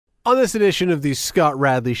On this edition of the Scott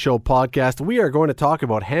Radley Show podcast, we are going to talk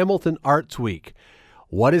about Hamilton Arts Week.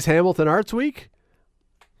 What is Hamilton Arts Week?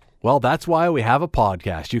 Well, that's why we have a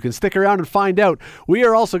podcast. You can stick around and find out. We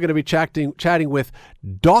are also going to be chatting with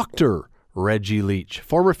Dr. Reggie Leach,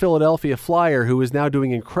 former Philadelphia Flyer, who is now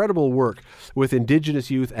doing incredible work with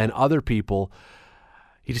Indigenous youth and other people.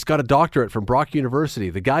 He just got a doctorate from Brock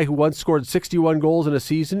University. The guy who once scored 61 goals in a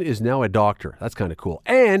season is now a doctor. That's kind of cool.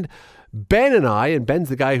 And Ben and I, and Ben's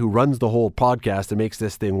the guy who runs the whole podcast and makes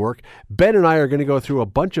this thing work, Ben and I are going to go through a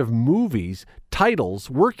bunch of movies, titles,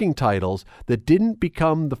 working titles, that didn't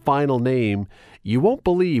become the final name. You won't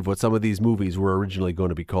believe what some of these movies were originally going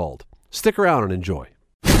to be called. Stick around and enjoy.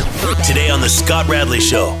 Today on the Scott Radley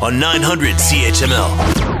Show on 900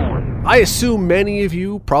 CHML. I assume many of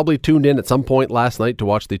you probably tuned in at some point last night to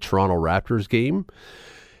watch the Toronto Raptors game.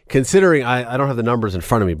 Considering, I don't have the numbers in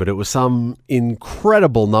front of me, but it was some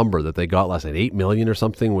incredible number that they got last night. 8 million or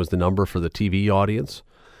something was the number for the TV audience,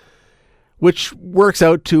 which works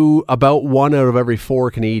out to about 1 out of every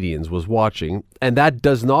 4 Canadians was watching. And that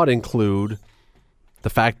does not include the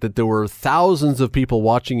fact that there were thousands of people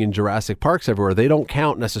watching in Jurassic Parks everywhere. They don't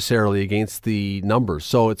count necessarily against the numbers.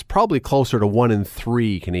 So it's probably closer to 1 in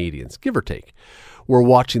 3 Canadians, give or take, were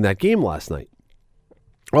watching that game last night.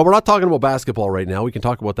 Well, we're not talking about basketball right now. We can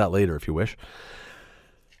talk about that later if you wish.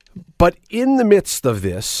 But in the midst of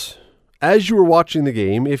this, as you were watching the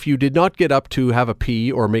game, if you did not get up to have a pee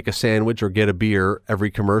or make a sandwich or get a beer every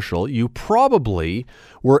commercial, you probably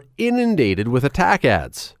were inundated with attack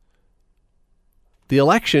ads. The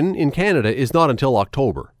election in Canada is not until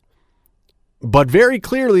October. But very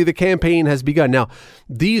clearly the campaign has begun. Now,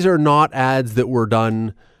 these are not ads that were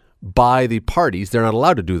done by the parties. They're not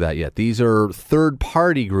allowed to do that yet. These are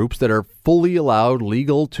third-party groups that are fully allowed,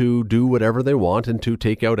 legal to do whatever they want and to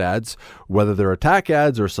take out ads, whether they're attack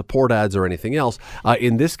ads or support ads or anything else.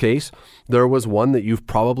 In this case, there was one that you've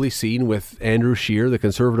probably seen with Andrew Scheer, the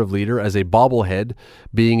Conservative leader, as a bobblehead,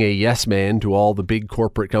 being a yes man to all the big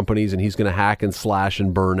corporate companies, and he's going to hack and slash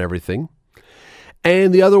and burn everything.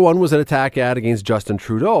 And the other one was an attack ad against Justin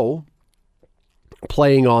Trudeau,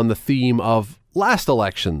 playing on the theme of last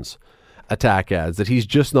election's attack ads, that he's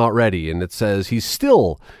just not ready, and it says he's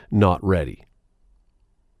still not ready.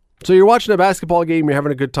 So you're watching a basketball game, you're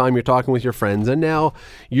having a good time, you're talking with your friends, and now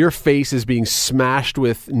your face is being smashed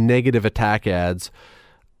with negative attack ads,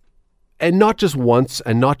 and not just once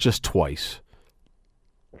and not just twice.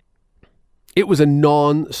 It was a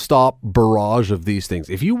non-stop barrage of these things.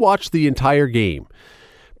 If you watched the entire game,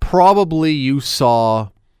 probably you saw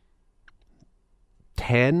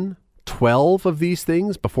 10, 12 of these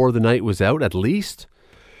things before the night was out, at least.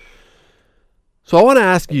 So I want to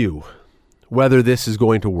ask you whether this is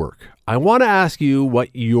going to work. I want to ask you what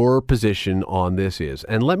your position on this is.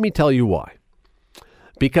 And let me tell you why.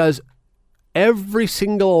 Because every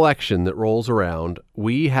single election that rolls around,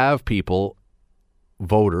 we have people,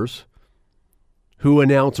 voters, who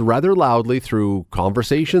announce rather loudly through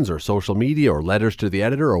conversations or social media or letters to the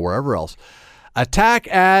editor or wherever else, attack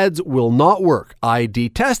ads will not work. I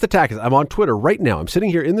detest attack ads. I'm on Twitter right now. I'm sitting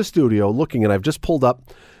here in the studio looking, and I've just pulled up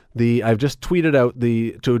I've just tweeted out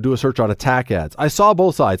to do a search on attack ads. I saw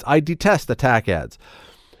both sides. I detest attack ads.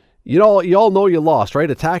 You all know you lost, right?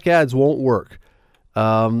 Attack ads won't work.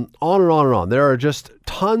 On and on and on. There are just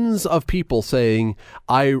tons of people saying,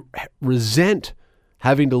 I resent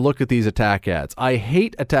having to look at these attack ads. I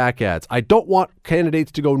hate attack ads. I don't want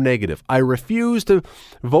candidates to go negative. I refuse to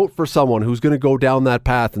vote for someone who's going to go down that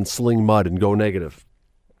path and sling mud and go negative.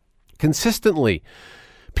 Consistently,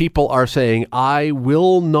 people are saying, I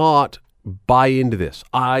will not buy into this.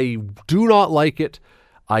 I do not like it.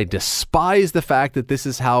 I despise the fact that this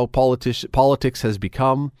is how politics has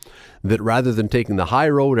become, that rather than taking the high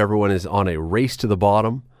road, everyone is on a race to the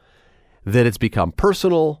bottom, that it's become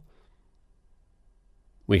personal.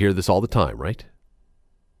 We hear this all the time, right?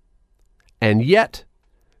 And yet,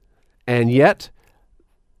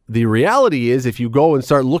 the reality is, if you go and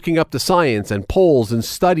start looking up the science and polls and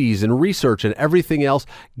studies and research and everything else,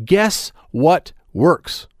 guess what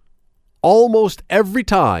works? Almost every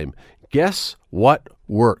time, guess what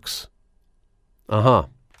works?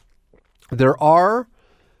 There are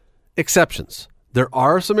exceptions. There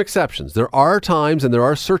are some exceptions. There are times and there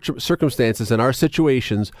are circumstances and are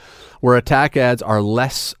situations where attack ads are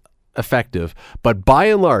less effective. But by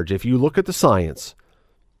and large, if you look at the science,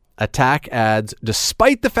 attack ads,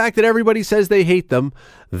 despite the fact that everybody says they hate them,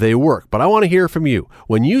 they work. But I want to hear from you.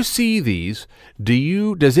 When you see these, do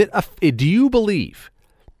you believe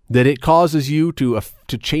that it causes you to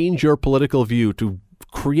change your political view, to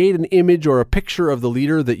create an image or a picture of the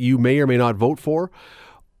leader that you may or may not vote for?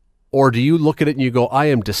 Or do you look at it and you go, I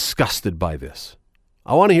am disgusted by this?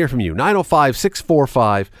 I want to hear from you.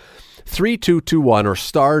 905-645-3221 or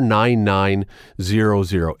star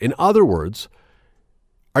 9900. In other words,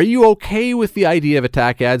 are you okay with the idea of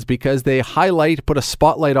attack ads because they put a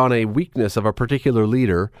spotlight on a weakness of a particular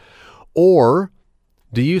leader? Or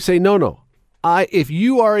do you say, no, if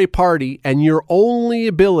you are a party and your only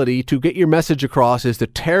ability to get your message across is to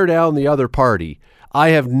tear down the other party, I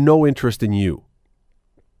have no interest in you?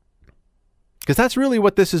 Because that's really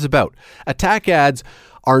what this is about. Attack ads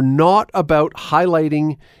are not about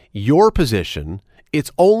highlighting your position.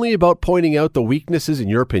 It's only about pointing out the weaknesses, in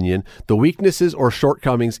your opinion, the weaknesses or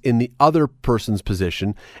shortcomings in the other person's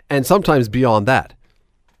position, and sometimes beyond that.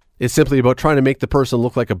 It's simply about trying to make the person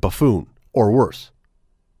look like a buffoon or worse.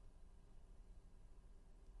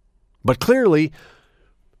 But clearly,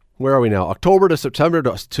 where are we now? October to September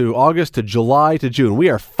to August to July to June. We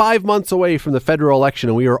are 5 months away from the federal election,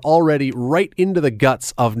 and we are already right into the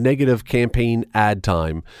guts of negative campaign ad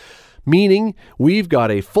time. Meaning we've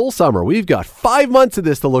got a full summer. We've got 5 months of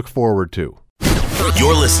this to look forward to.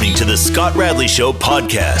 You're listening to the Scott Radley Show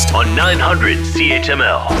podcast on 900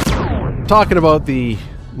 CHML. Talking about the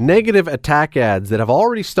negative attack ads that have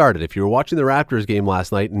already started. If you were watching the Raptors game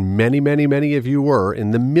last night, and many of you were,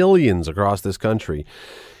 in the millions across this country,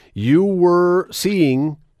 you were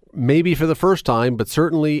seeing, maybe for the first time, but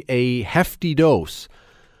certainly a hefty dose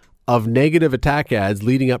of negative attack ads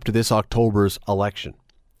leading up to this October's election.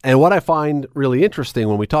 And what I find really interesting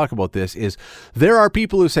when we talk about this is there are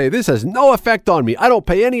people who say, this has no effect on me. I don't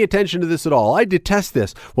pay any attention to this at all. I detest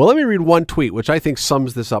this. Well, let me read one tweet, which I think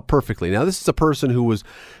sums this up perfectly. Now, this is a person who was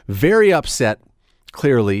very upset,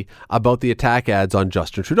 clearly, about the attack ads on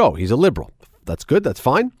Justin Trudeau. He's a Liberal. That's good. That's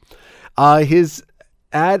fine. His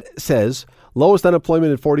ad says, lowest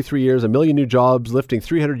unemployment in 43 years, 1 million new jobs, lifting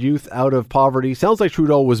 300 youth out of poverty. Sounds like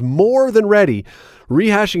Trudeau was more than ready.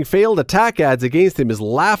 Rehashing failed attack ads against him is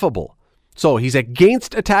laughable. So he's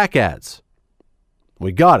against attack ads.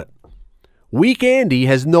 We got it. Weak Andy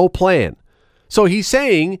has no plan. So he's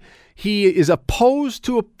saying he is opposed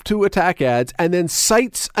to attack ads and then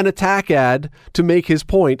cites an attack ad to make his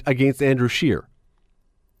point against Andrew Scheer.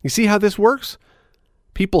 You see how this works?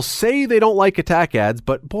 People say they don't like attack ads,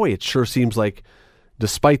 but boy, it sure seems like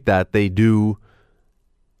despite that, they do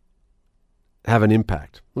have an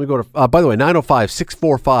impact. Let me go to, by the way,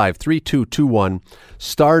 905-645-3221,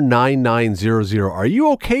 star 9900. Are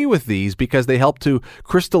you okay with these because they help to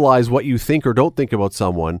crystallize what you think or don't think about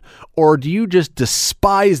someone? Or do you just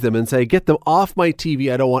despise them and say, get them off my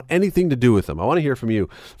TV, I don't want anything to do with them? I want to hear from you.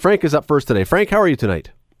 Frank is up first today. Frank, how are you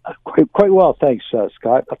tonight? Quite well, thanks,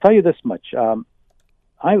 Scott. I'll tell you this much.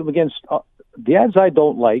 I'm against the ads I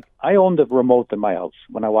don't like. I own the remote in my house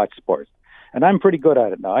when I watch sports, and I'm pretty good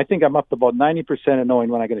at it now. I think I'm up to about 90% of knowing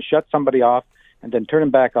when I'm going to shut somebody off and then turn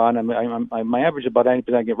them back on. My average is about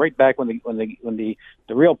 90%. I get right back when the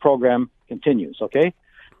real program continues. Okay,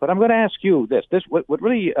 but I'm going to ask you this. What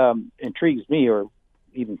really intrigues me, or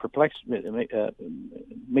even perplexes me,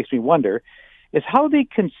 makes me wonder, is how they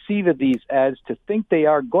conceive of these ads to think they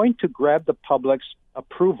are going to grab the public's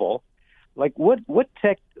approval. Like what is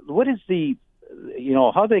the,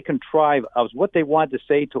 how they contrive of what they want to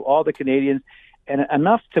say to all the Canadians, and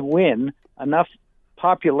enough to win enough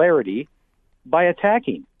popularity by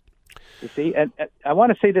attacking. You see, and I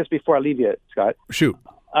want to say this before I leave you, Scott. Shoot.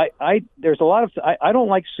 There's a lot of, I don't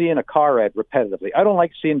like seeing a car ad repetitively. I don't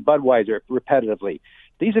like seeing Budweiser repetitively.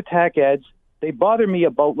 These attack ads, they bother me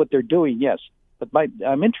about what they're doing, yes, but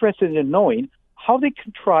I'm interested in knowing how they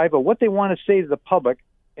contrive or what they want to say to the public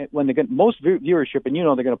when they get most viewership, and they're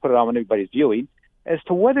going to put it on when everybody's viewing, as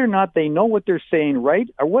to whether or not they know what they're saying right,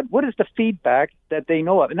 or what is the feedback that they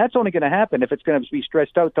know of. And that's only going to happen if it's going to be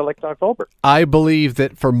stretched out till like October. I believe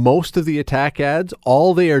that for most of the attack ads,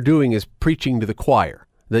 all they are doing is preaching to the choir.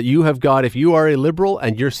 That you have got, if you are a Liberal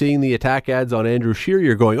and you're seeing the attack ads on Andrew Scheer,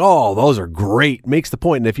 you're going, oh, those are great. Makes the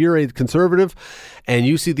point. And if you're a Conservative and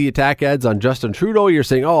you see the attack ads on Justin Trudeau, you're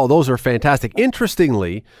saying, oh, those are fantastic.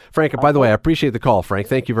 Interestingly, Frank, by the way, I appreciate the call, Frank.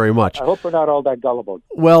 Thank you very much. I hope we're not all that gullible.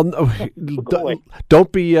 Well,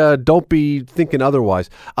 don't be thinking otherwise.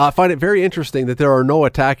 I find it very interesting that there are no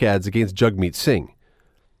attack ads against Jagmeet Singh,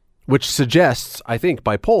 which suggests, I think,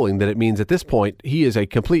 by polling, that it means at this point he is a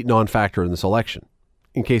complete non-factor in this election,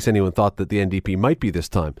 in case anyone thought that the NDP might be this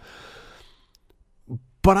time.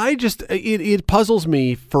 But it puzzles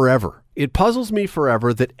me forever. It puzzles me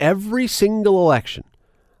forever that every single election,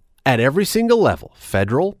 at every single level,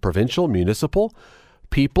 federal, provincial, municipal,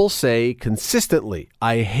 people say consistently,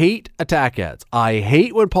 I hate attack ads. I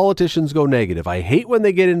hate when politicians go negative. I hate when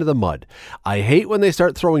they get into the mud. I hate when they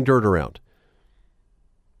start throwing dirt around.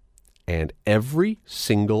 And every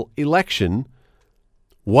single election,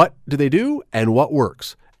 what do they do and what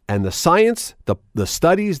works? And the science, the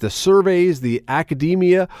studies, the surveys, the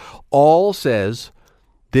academia all says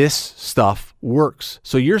this stuff works.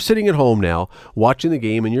 So you're sitting at home now watching the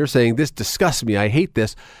game and you're saying, this disgusts me, I hate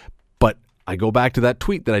this. But I go back to that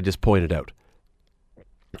tweet that I just pointed out.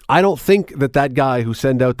 I don't think that guy who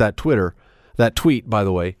sent out that tweet, by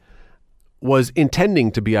the way, was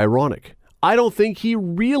intending to be ironic. I don't think he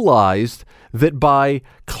realized that by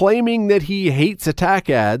claiming that he hates attack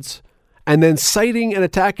ads and then citing an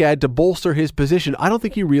attack ad to bolster his position, I don't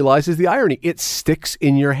think he realizes the irony. It sticks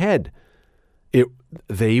in your head.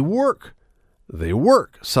 They work. They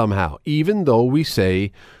work somehow, even though we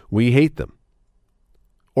say we hate them.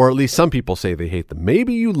 Or at least some people say they hate them.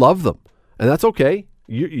 Maybe you love them, and that's okay.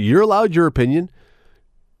 You're allowed your opinion.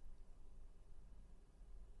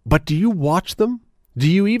 But do you watch them? Do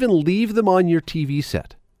you even leave them on your TV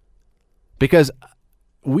set? Because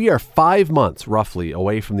we are 5 months roughly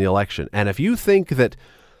away from the election. And if you think that,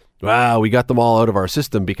 wow, we got them all out of our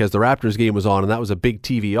system because the Raptors game was on and that was a big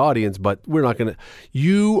TV audience, but we're not going to,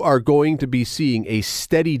 you are going to be seeing a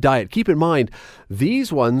steady diet. Keep in mind,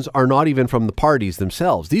 these ones are not even from the parties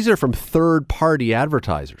themselves. These are from third-party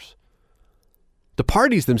advertisers. The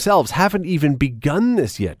parties themselves haven't even begun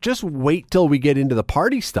this yet. Just wait till we get into the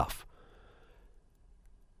party stuff.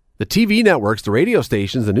 The TV networks, the radio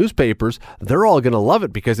stations, the newspapers, they're all going to love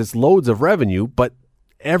it because it's loads of revenue. But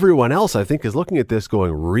everyone else, I think, is looking at this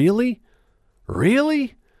going, really?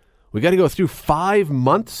 Really? We got to go through 5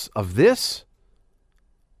 months of this?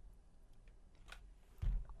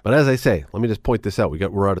 But as I say, let me just point this out.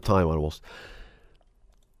 We're out of time almost.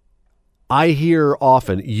 I hear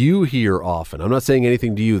often, you hear often, I'm not saying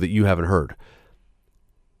anything to you that you haven't heard,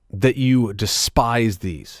 that you despise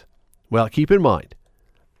these. Well, keep in mind,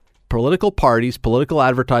 political parties, political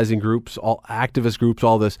advertising groups, all activist groups,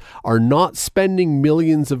 all this, are not spending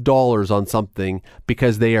millions of dollars on something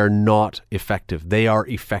because they are not effective. They are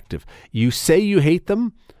effective. You say you hate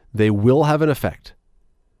them, they will have an effect.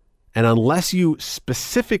 And unless you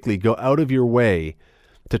specifically go out of your way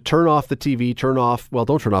to turn off the TV,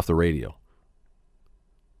 don't turn off the radio.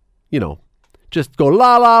 Just go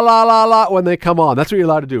la, la, la, la, la when they come on. That's what you're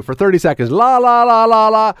allowed to do for 30 seconds. La, la, la, la,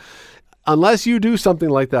 la. Unless you do something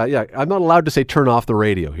like that. Yeah, I'm not allowed to say turn off the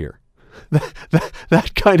radio here.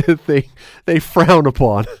 that kind of thing they frown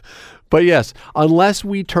upon. But yes, unless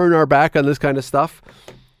we turn our back on this kind of stuff,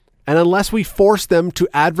 and unless we force them to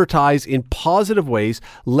advertise in positive ways,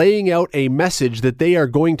 laying out a message that they are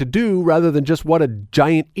going to do rather than just what a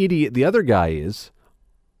giant idiot the other guy is,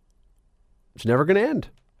 it's never going to end.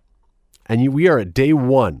 And we are at day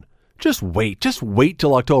one. Just wait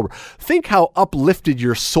till October. Think how uplifted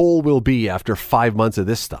your soul will be after 5 months of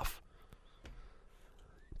this stuff.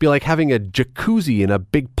 Be like having a jacuzzi in a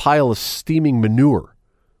big pile of steaming manure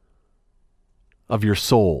of your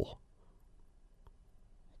soul.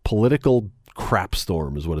 Political crap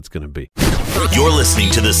storm is what it's going to be. You're listening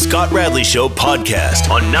to the Scott Radley Show podcast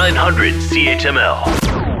on 900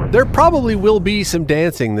 CHML. There probably will be some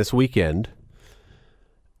dancing this weekend.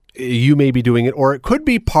 You may be doing it, or it could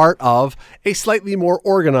be part of a slightly more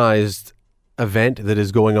organized event that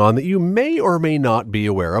is going on that you may or may not be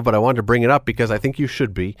aware of, but I wanted to bring it up because I think you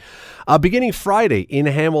should be. Beginning Friday in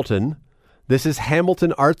Hamilton, this is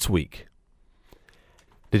Hamilton Arts Week.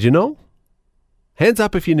 Did you know? Hands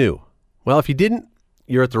up if you knew. Well, if you didn't,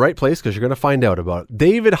 you're at the right place because you're going to find out about it.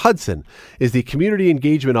 David Hudson is the Community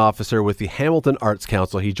Engagement Officer with the Hamilton Arts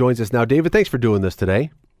Council. He joins us now. David, thanks for doing this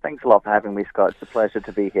today. Thanks a lot for having me, Scott. It's a pleasure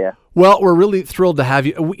to be here. Well, we're really thrilled to have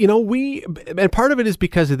you. And part of it is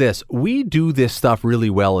because of this. We do this stuff really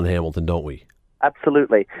well in Hamilton, don't we?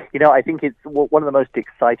 Absolutely. I think it's one of the most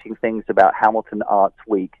exciting things about Hamilton Arts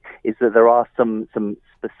Week is that there are some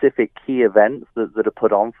specific key events that are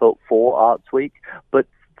put on for Arts Week, but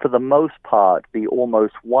for the most part, the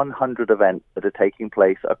almost 100 events that are taking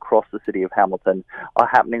place across the city of Hamilton are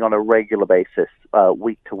happening on a regular basis,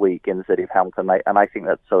 week to week in the city of Hamilton, and I think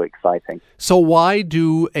that's so exciting. So why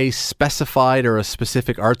do a specified or a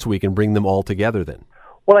specific Arts Week and bring them all together then?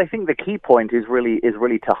 Well, I think the key point is really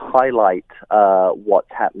to highlight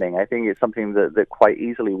what's happening. I think it's something that quite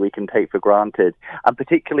easily we can take for granted, and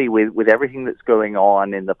particularly with everything that's going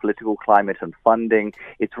on in the political climate and funding,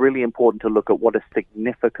 it's really important to look at what a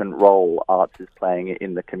significant role arts is playing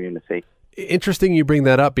in the community. Interesting you bring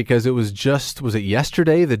that up because it was it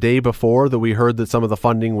yesterday, the day before, that we heard that some of the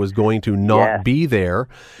funding was going to not be there.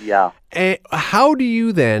 Yeah. How do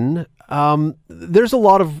you then... there's a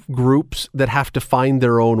lot of groups that have to find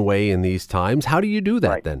their own way in these times. How do you do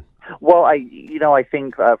that then? Well, I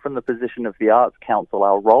think from the position of the Arts Council,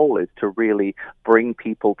 our role is to really bring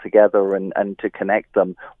people together and to connect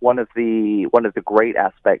them. One of the great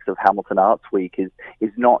aspects of Hamilton Arts Week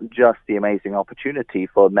is not just the amazing opportunity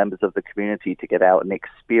for members of the community to get out and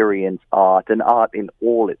experience art, and art in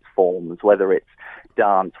all its forms, whether it's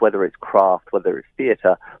dance, whether it's craft, whether it's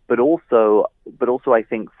theater, but also I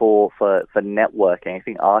think for networking. I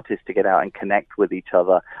think artists to get out and connect with each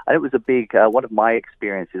other. And it was a big one of my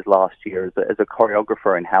experiences last year as a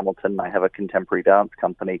choreographer in Hamilton. I have a contemporary dance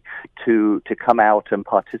company to come out and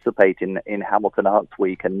participate in Hamilton Arts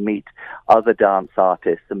Week and meet other dance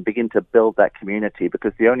artists and begin to build that community,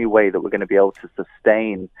 because the only way that we're going to be able to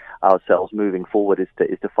sustain ourselves moving forward is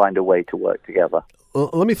to find a way to work together.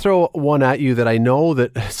 Let me throw one at you that I know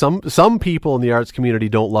that some people in the arts community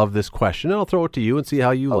don't love this question, and I'll throw it to you and see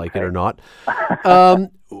how you like it or not.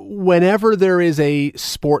 Whenever there is a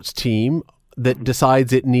sports team that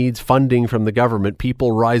decides it needs funding from the government,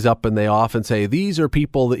 people rise up and they often say, these are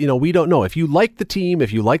people that, we don't know. If you like the team,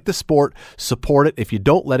 if you like the sport, support it. If you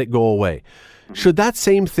don't, let it go away. Should that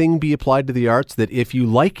same thing be applied to the arts, that if you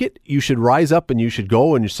like it, you should rise up and you should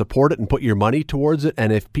go and support it and put your money towards it?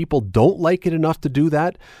 And if people don't like it enough to do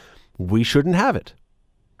that, we shouldn't have it.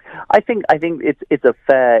 I think it's a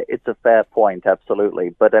fair point,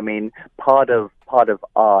 absolutely. But I mean, part of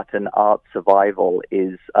art and art survival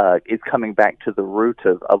is coming back to the root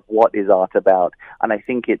of what is art about, and I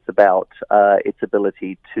think it's about its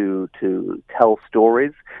ability to tell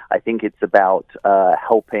stories. I think it's about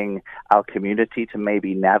helping our community to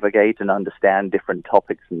maybe navigate and understand different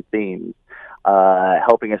topics and themes.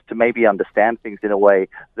 Helping us to maybe understand things in a way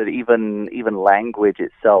that even language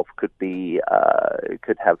itself could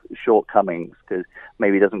have shortcomings, because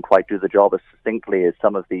maybe it doesn't quite do the job as succinctly as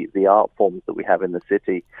some of the art forms that we have in the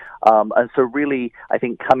city. And so really, I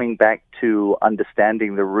think coming back to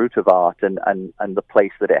understanding the root of art and the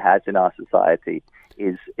place that it has in our society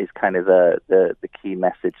is kind of the key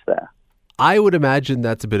message there. I would imagine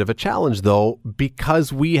that's a bit of a challenge, though,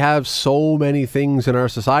 because we have so many things in our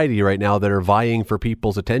society right now that are vying for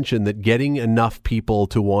people's attention, that getting enough people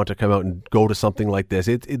to want to come out and go to something like this,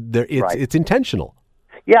 it's intentional.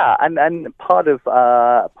 Yeah, and part of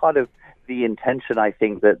the intention, I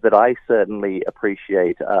think, that I certainly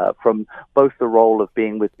appreciate from both the role of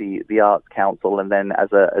being with the Arts Council and then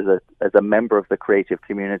as a member of the creative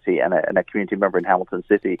community and a community member in Hamilton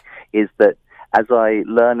City, is that as I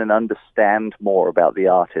learn and understand more about the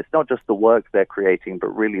artists, not just the work they're creating,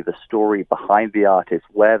 but really the story behind the artist,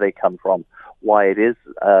 where they come from, why it is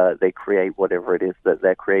they create whatever it is that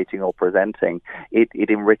they're creating or presenting, it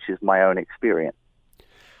enriches my own experience.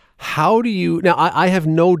 How do you... Now, I have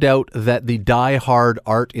no doubt that the die-hard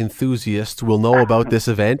art enthusiasts will know about this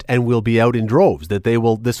event and will be out in droves, that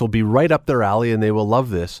this will be right up their alley and they will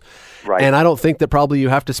love this. Right. And I don't think that probably you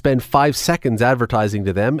have to spend 5 seconds advertising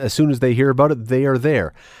to them. As soon as they hear about it, they are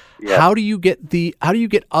there. Yeah. How do you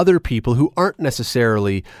get other people who aren't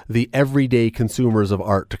necessarily the everyday consumers of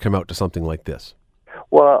art to come out to something like this?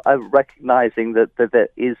 Well, recognizing that there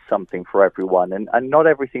is something for everyone, and not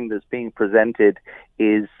everything that's being presented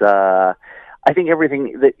is... I think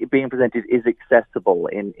everything that being presented is accessible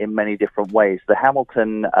in many different ways. The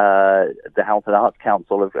Hamilton Arts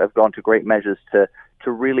Council have gone to great measures to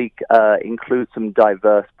really include some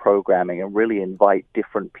diverse programming and really invite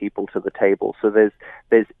different people to the table. So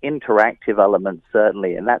there's interactive elements,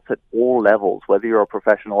 certainly, and that's at all levels, whether you're a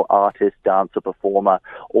professional artist, dancer, performer,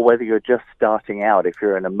 or whether you're just starting out, if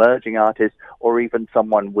you're an emerging artist, or even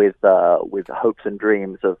someone with hopes and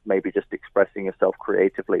dreams of maybe just expressing yourself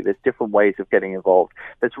creatively. There's different ways of getting involved.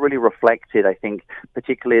 That's really reflected, I think,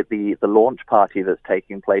 particularly at the launch party that's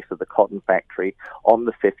taking place at the Cotton Factory on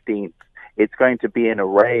the 15th. It's going to be an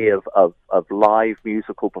array of live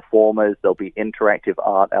musical performers. There'll be interactive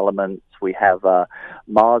art elements. We have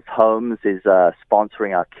Mars Homes is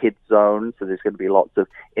sponsoring our Kids Zone, so there's going to be lots of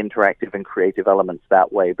interactive and creative elements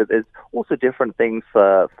that way. But there's also different things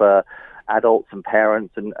for adults and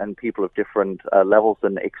parents and people of different levels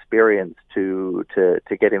and experience to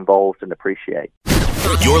get involved and appreciate.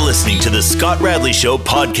 You're listening to the Scott Radley Show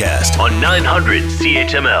podcast on 900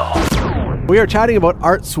 CHML. We are chatting about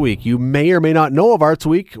Arts Week. You may or may not know of Arts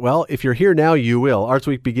Week. Well, if you're here now, you will. Arts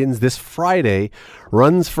Week begins this Friday,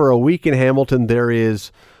 runs for a week in Hamilton. There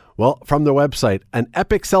is, well, from the website, an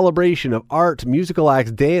epic celebration of art, musical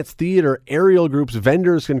acts, dance, theater, aerial groups,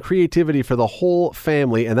 vendors, and creativity for the whole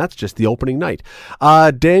family. And that's just the opening night.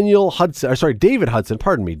 David Hudson,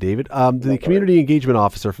 pardon me, David, the Community Engagement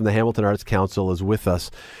Officer from the Hamilton Arts Council is with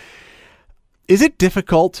us. Is it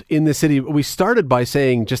difficult in the city? We started by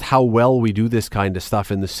saying just how well we do this kind of stuff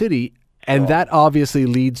in the city. And that obviously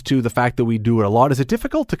leads to the fact that we do it a lot. Is it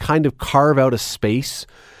difficult to kind of carve out a space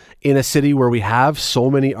in a city where we have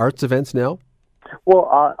so many arts events now?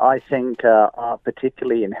 Well, I think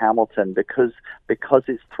particularly in Hamilton, because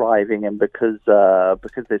it's thriving and because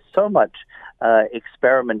there's so much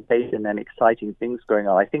experimentation and exciting things going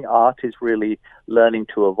on, I think art is really learning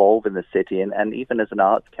to evolve in the city. And even as an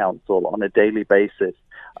arts council, on a daily basis,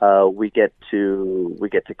 we get to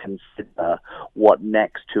consider what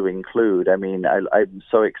next to include. I mean, I'm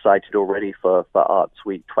so excited already for Arts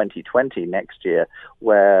Week 2020 next year,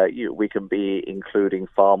 where we can be including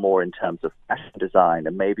far more in terms of fashion design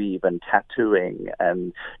and maybe even tattooing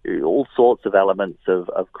and all sorts of elements of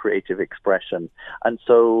creative expression. And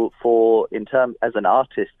so as an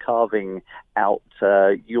artist carving out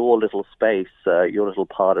your little space, your little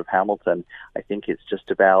part of Hamilton, I think it's just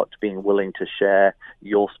about being willing to share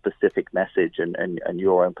your specific message and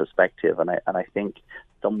your own perspective. And I think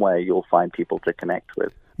somewhere you'll find people to connect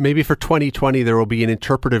with. Maybe for 2020, there will be an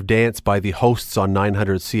interpretive dance by the hosts on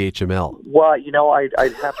 900 CHML. Well,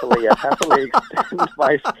 I'd happily extend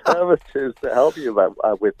my services to help you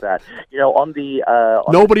with that.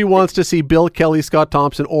 Nobody wants to see Bill Kelly, Scott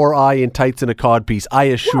Thompson, or I in tights and a codpiece, I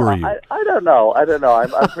assure you. I don't know.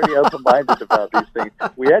 I'm pretty open-minded about these things.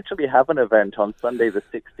 We actually have an event on Sunday the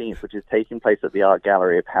 16th, which is taking place at the Art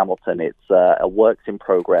Gallery of Hamilton. It's a works in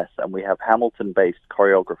progress, and we have Hamilton-based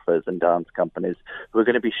choreographers and dance companies who are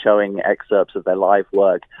going to be showing excerpts of their live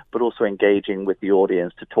work, but also engaging with the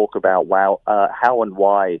audience to talk about how and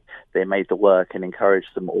why they made the work and encourage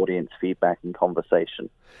some audience feedback and conversation.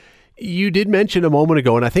 You did mention a moment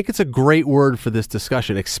ago, and I think it's a great word for this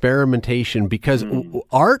discussion, experimentation, because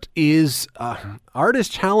art is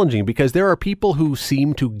challenging because there are people who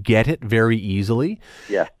seem to get it very easily.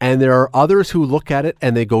 Yeah. And there are others who look at it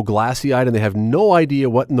and they go glassy-eyed and they have no idea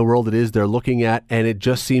what in the world it is they're looking at, and it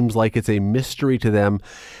just seems like it's a mystery to them.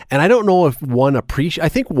 And I don't know if I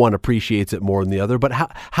think one appreciates it more than the other, but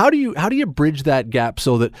how do you bridge that gap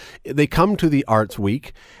so that they come to the Arts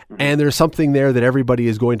Week and there's something there that everybody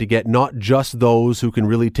is going to get, not just those who can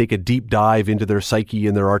really take a deep dive into their psyche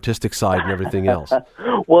and their artistic side and everything else?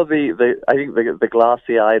 Well, I think the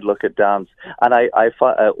glassy-eyed look at dance and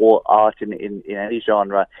or art in any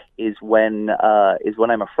genre is when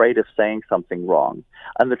I'm afraid of saying something wrong.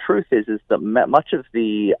 And the truth is that much of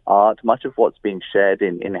the art, much of what's being shared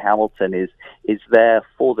in Hamilton is there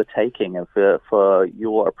for the taking and for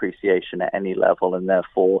your appreciation at any level, and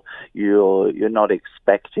therefore you're not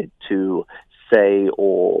expected to say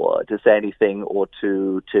anything or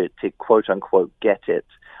to quote unquote get it.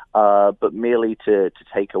 But merely to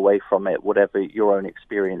take away from it whatever your own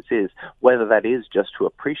experience is, whether that is just to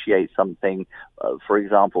appreciate something, for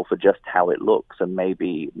example, for just how it looks and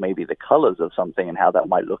maybe the colors of something and how that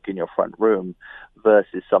might look in your front room,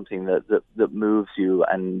 versus something that moves you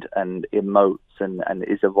and emotes and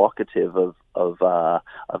is evocative of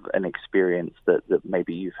an experience that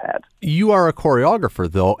maybe you've had. You are a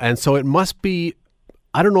choreographer, though, and so it must be,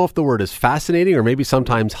 I don't know if the word is fascinating or maybe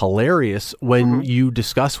sometimes hilarious when you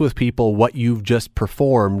discuss with people what you've just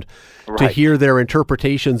performed, to hear their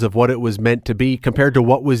interpretations of what it was meant to be compared to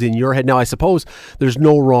what was in your head. Now, I suppose there's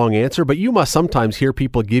no wrong answer, but you must sometimes hear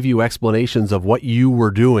people give you explanations of what you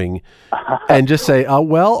were doing and just say,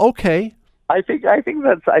 well, okay. I think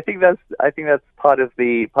that's part of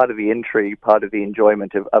the intrigue, part of the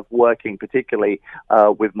enjoyment of working, particularly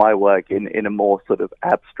with my work in a more sort of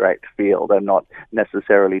abstract field. I'm not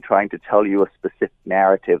necessarily trying to tell you a specific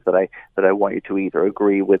narrative that I want you to either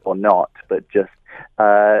agree with or not, but just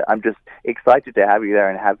I'm just excited to have you there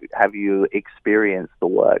and have you experience the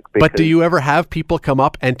work. But do you ever have people come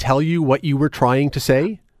up and tell you what you were trying to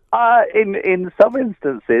say? In some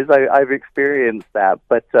instances, I've experienced that,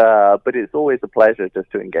 but it's always a pleasure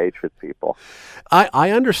just to engage with people.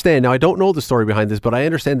 I understand. Now, I don't know the story behind this, but I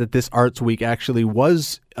understand that this Arts Week actually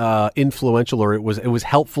was influential, or it was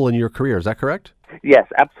helpful in your career. Is that correct? Yes,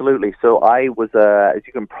 absolutely. So I was, as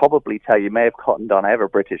you can probably tell, you may have cottoned on, I have a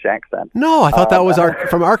British accent. No, I thought that was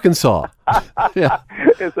from Arkansas. Yeah.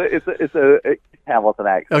 It's a Hamilton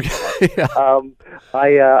accent. Okay. Yeah.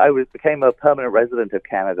 I became a permanent resident of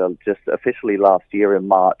Canada just officially last year in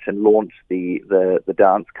March, and launched the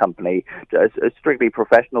dance company, a strictly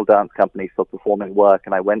professional dance company for performing work.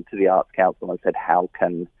 And I went to the Arts Council and I said, how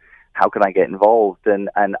can I get involved? And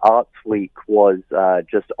Arts Week was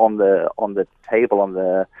just on the table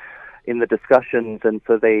in the discussions, and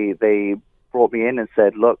so they brought me in and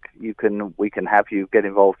said, look, we can have you get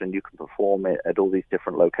involved and you can perform at all these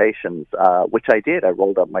different locations, which I did. I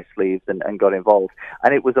rolled up my sleeves and got involved.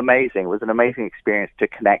 And it was amazing. It was an amazing experience to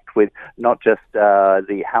connect with not just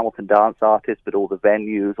the Hamilton dance artists, but all the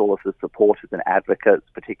venues, all of the supporters and advocates,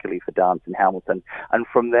 particularly for dance in Hamilton. And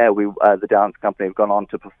from there, the dance company have gone on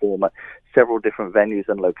to perform at several different venues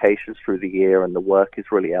and locations through the year, and the work is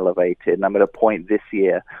really elevated. And I'm at a point this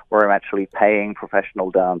year where I'm actually paying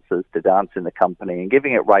professional dancers to dance in the company and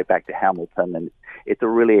giving it right back to Hamilton. And it's a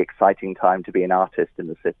really exciting time to be an artist in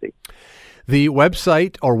the city. The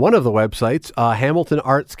website, or one of the websites,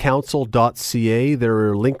 hamiltonartscouncil.ca, there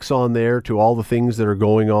are links on there to all the things that are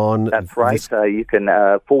going on. That's right. You can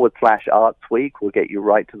 /Arts Week will get you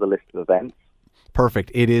right to the list of events.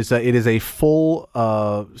 Perfect. It is a full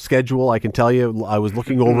schedule. I can tell you, I was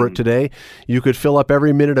looking over it today. You could fill up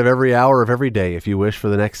every minute of every hour of every day if you wish for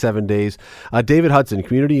the next 7 days. David Hudson,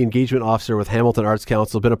 Community Engagement Officer with Hamilton Arts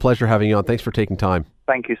Council. Been a pleasure having you on. Thanks for taking time.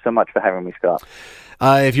 Thank you so much for having me, Scott.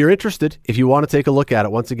 If you're interested, if you want to take a look at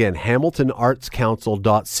it, once again,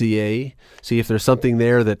 hamiltonartscouncil.ca. See if there's something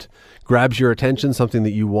there that grabs your attention, something that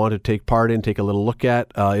you want to take part in, take a little look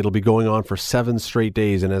at. It'll be going on for 7 straight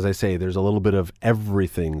days. And as I say, there's a little bit of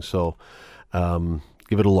everything. So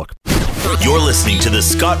give it a look. You're listening to the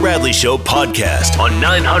Scott Radley Show podcast on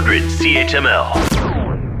 900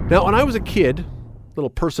 CHML. Now, when I was a kid, little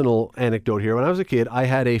personal anecdote here. When I was a kid, I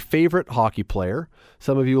had a favorite hockey player.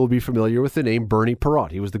 Some of you will be familiar with the name Bernie Perrott.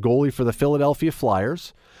 He was the goalie for the Philadelphia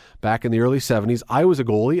Flyers back in the early 70s. I was a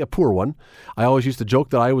goalie, a poor one. I always used to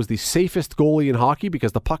joke that I was the safest goalie in hockey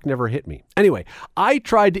because the puck never hit me. Anyway, I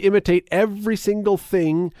tried to imitate every single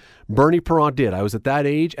thing Bernie Perrott did. I was at that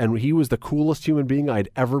age, and he was the coolest human being I'd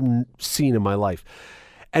ever seen in my life.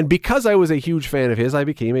 And because I was a huge fan of his, I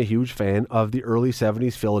became a huge fan of the early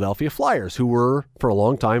 70s Philadelphia Flyers, who were, for a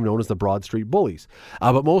long time, known as the Broad Street Bullies.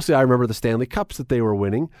 But mostly I remember the Stanley Cups that they were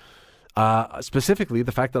winning. Specifically,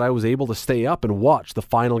 the fact that I was able to stay up and watch the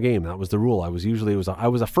final game. That was the rule. I was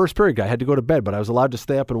a first period guy. I had to go to bed, but I was allowed to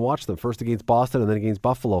stay up and watch them, first against Boston and then against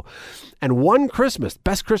Buffalo. And one Christmas,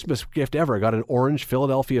 best Christmas gift ever, I got an orange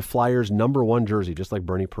Philadelphia Flyers #1 jersey, just like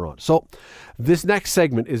Bernie Perrott. So this next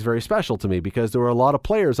segment is very special to me because there were a lot of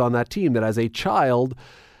players on that team that as a child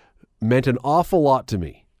meant an awful lot to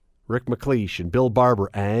me. Rick McLeish and Bill Barber,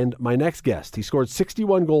 and my next guest. He scored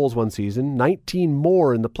 61 goals one season, 19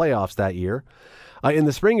 more in the playoffs that year. In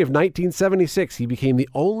the spring of 1976, he became the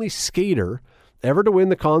only skater ever to win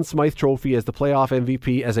the Conn Smythe Trophy as the playoff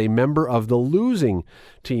MVP as a member of the losing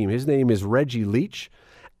team. His name is Reggie Leach,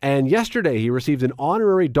 and yesterday he received an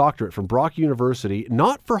honorary doctorate from Brock University,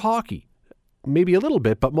 not for hockey, maybe a little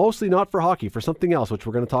bit, but mostly not for hockey, for something else, which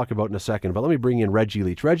we're going to talk about in a second. But let me bring in Reggie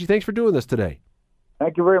Leach. Reggie, thanks for doing this today.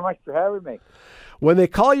 Thank you very much for having me. When they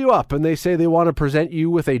call you up and they say they want to present you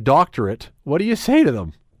with a doctorate, what do you say to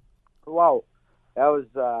them? Wow, that was,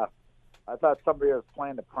 I thought somebody was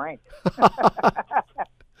playing a prank.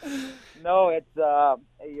 No, it's, to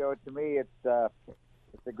me, it's a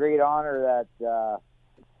great honor that,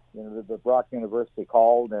 the Brock University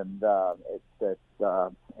called, and it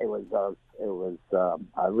was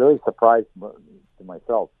really surprised to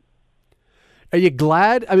myself. Are you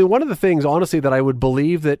glad? I mean, one of the things, honestly, that I would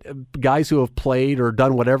believe that guys who have played or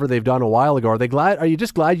done whatever they've done a while ago, are you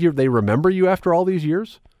just glad they remember you after all these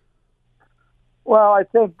years? Well, I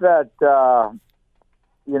think that, I'm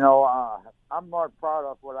more proud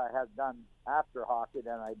of what I have done after hockey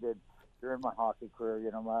than I did during my hockey career.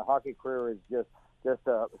 My hockey career is just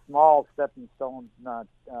a small stepping stone,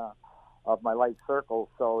 of my life circle.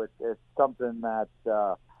 So it's something that,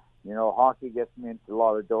 hockey gets me into a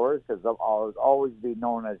lot of doors because I'll always be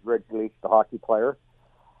known as Reggie Leach, the hockey player.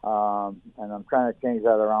 And I'm trying to change that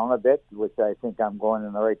around a bit, which I think I'm going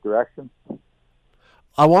in the right direction.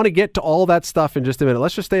 I want to get to all that stuff in just a minute.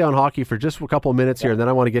 Let's just stay on hockey for just a couple of minutes here, and then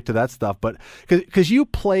I want to get to that stuff. But because you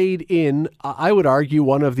played in, I would argue,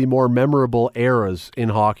 one of the more memorable eras in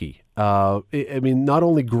hockey. I mean, not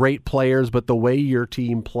only great players, but the way your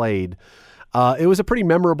team played. It was a pretty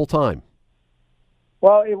memorable time.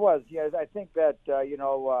 Well, it was. Yeah, I think that I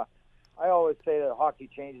always say that hockey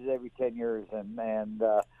changes every 10 years, and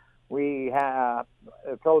we have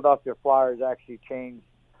Philadelphia Flyers actually changed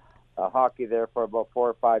hockey there for about 4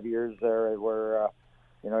 or 5 years there, where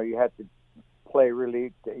you had to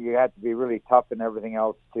you had to be really tough and everything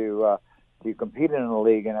else to compete in the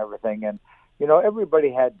league and everything, and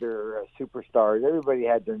everybody had their superstars, everybody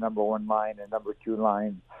had their number 1 line and number 2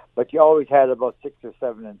 line, but you always had about 6 or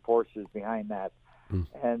 7 enforcers behind that.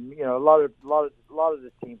 And a lot of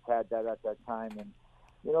the teams had that at that time, and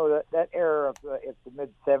that era of the mid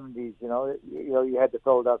 '70s. You had the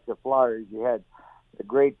Philadelphia Flyers, you had the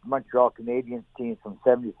great Montreal Canadiens team from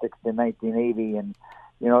 '76 to 1980, and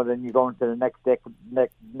then you go into the next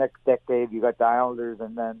decade. You got the Islanders,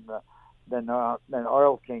 and then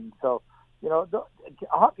Oil Kings. So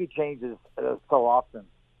hockey changes so often.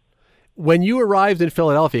 When you arrived in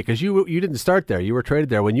Philadelphia, because you didn't start there, you were traded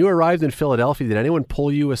there. When you arrived in Philadelphia, did anyone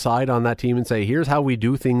pull you aside on that team and say, "Here's how we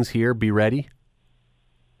do things here. Be ready"?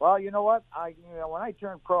 Well, you know what? When I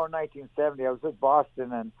turned pro in 1970, I was with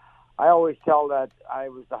Boston, and I always tell that I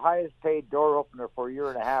was the highest paid door opener for a year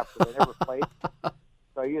and a half, but I never played.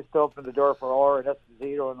 So I used to open the door for Orr and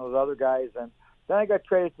Esposito and those other guys, and then I got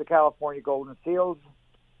traded to the California Golden Seals,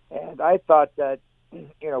 and I thought that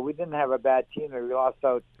we didn't have a bad team. We lost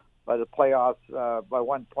out by the playoffs by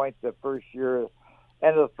 1 point the first year.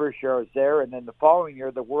 End of the first year I was there, and then the following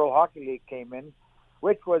year the World Hockey League came in,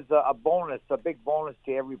 which was a bonus, a big bonus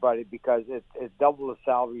to everybody, because it doubled the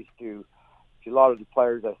salaries to a lot of the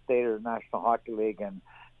players that stayed in the National Hockey League, and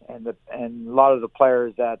a lot of the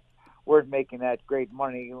players that weren't making that great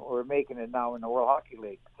money were making it now in the World Hockey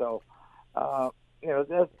League. So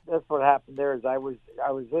that's what happened there. Is I was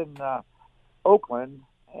in Oakland,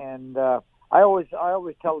 and I always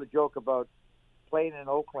tell the joke about playing in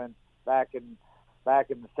Oakland back in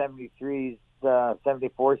the '73,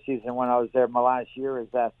 '74 season when I was there. My last year is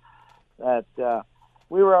that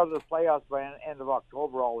we were out of the playoffs by the end of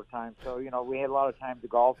October all the time. So we had a lot of time to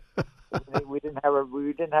golf. we didn't have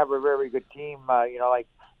a very good team.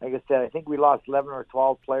 Like I said, I think we lost 11 or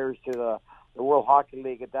 12 players to the World Hockey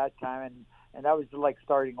League at that time, and that was like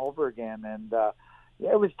starting over again. And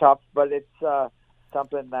it was tough, but it's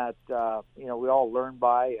something that we all learn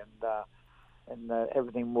by, and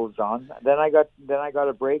everything moves on. Then I got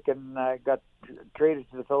a break, and I got traded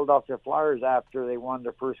to the Philadelphia Flyers after they won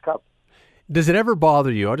their first cup. Does it ever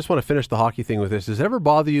bother you? I just want to finish the hockey thing with this. Does it ever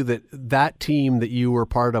bother you that team that you were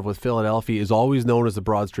part of with Philadelphia is always known as the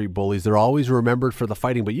Broad Street Bullies? They're always remembered for the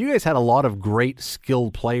fighting, but you guys had a lot of great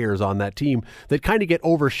skilled players on that team that kind of get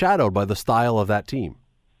overshadowed by the style of that team.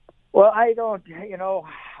 Well, I don't,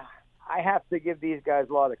 I have to give these guys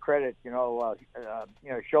a lot of credit.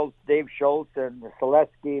 Schultz, Dave Schultz, and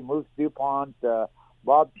Selesky, Moose DuPont,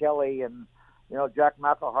 Bob Kelly, and Jack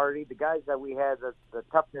McElharty. The guys that we had, the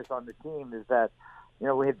toughness on the team is that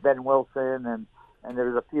we had Ben Wilson and there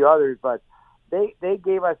was a few others, but they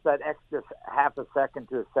gave us that extra half a second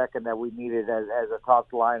to a second that we needed as a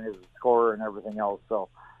top line, as a scorer, and everything else. So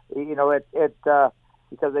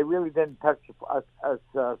because they really didn't touch us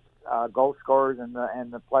goal scorers and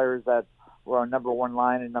the players that were on number one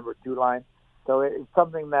line and number two line. So it's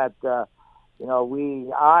something that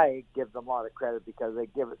I give them a lot of credit, because they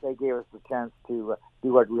gave us the chance to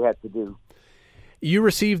do what we had to do. You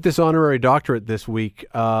received this honorary doctorate this week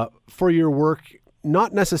for your work,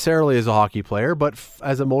 not necessarily as a hockey player, but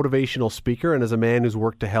as a motivational speaker and as a man who's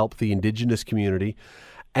worked to help the Indigenous community.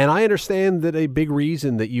 And I understand that a big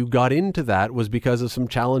reason that you got into that was because of some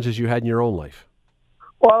challenges you had in your own life.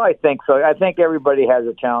 Well, I think so. I think everybody has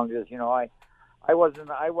the challenges. I wasn't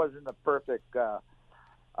a perfect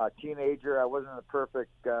teenager. I wasn't a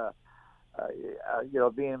perfect,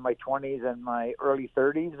 being in my 20s and my early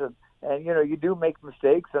 30s, and you do make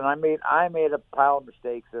mistakes, and I made a pile of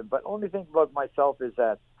mistakes. But only thing about myself is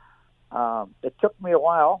that it took me a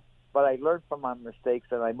while, but I learned from my mistakes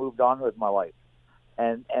and I moved on with my life.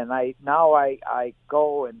 And I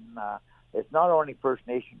go, and it's not only First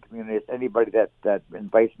Nation community, it's anybody that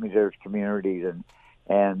invites me to their communities,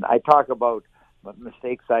 and I talk about the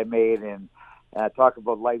mistakes I made, and I talk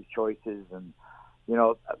about life choices, and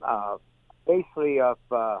basically of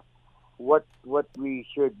what we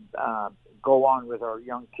should go on with our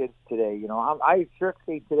young kids today. I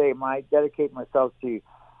strictly today dedicate myself to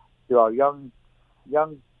our young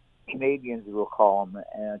Canadians, we'll call them,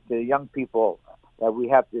 and to the young people that we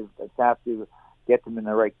have to get them in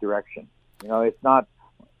the right direction. It's not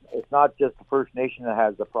just the First Nation that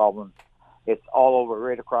has the problems. It's all over,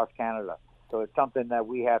 right across Canada. So it's something that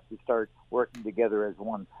we have to start working together as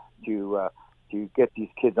one to get these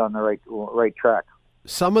kids on the right track.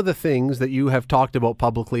 Some of the things that you have talked about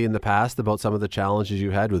publicly in the past, about some of the challenges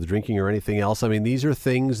you had with drinking or anything else, I mean, these are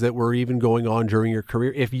things that were even going on during your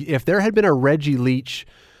career. If there had been a Reggie Leach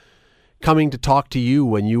coming to talk to you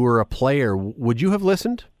when you were a player, would you have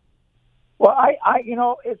listened? Well,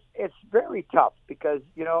 it's very tough, because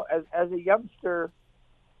as a youngster,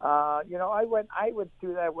 I went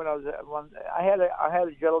through that when I had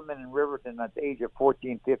a gentleman in Riverton at the age of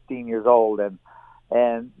 14, 15 years old, and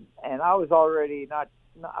I was already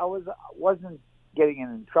wasn't getting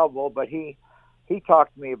in trouble, but he he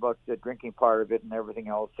talked to me about the drinking part of it and everything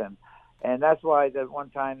else, and that's why that one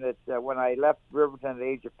time that when I left Riverton at the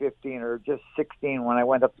age of 15 or just 16, when I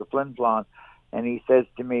went up to Flin Flon, and he says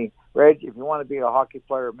to me, Reg, if you want to be a hockey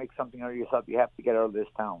player, make something out of yourself, you have to get out of this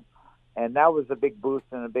town. And that was a big boost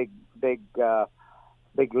and a big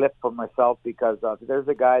lift for myself, because there's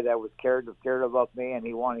a guy that was cared about me, and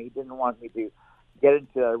he didn't want me to get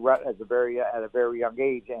into a rut at a very young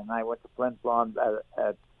age. And I went to Flin Flon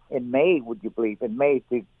in May, would you believe,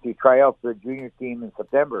 to try out for the junior team in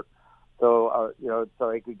September. So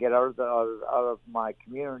so I could get out of my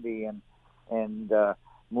community and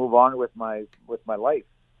move on with my life.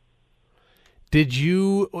 Did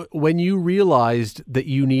you, when you realized that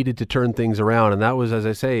you needed to turn things around, and that was, as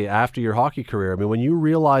I say, after your hockey career, I mean, when you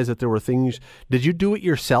realized that there were things, did you do it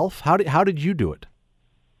yourself? How did you do it?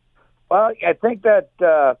 Well, I think that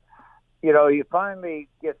you finally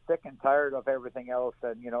get sick and tired of everything else,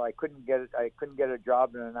 and I couldn't get a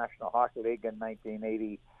job in the National Hockey League in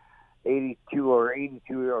 1982 or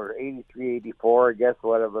 83, 84, I guess,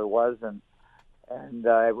 whatever it was, and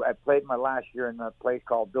I played my last year in a place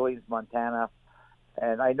called Billings, Montana.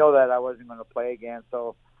 And I know that I wasn't going to play again,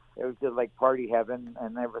 so it was just like party heaven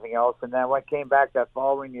and everything else. And then when I came back that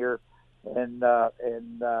following year in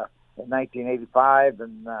 1985,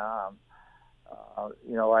 and I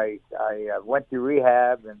went to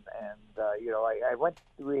rehab, and I went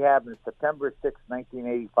to rehab in September 6,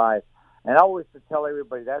 1985. And I always to tell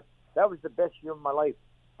everybody that was the best year of my life.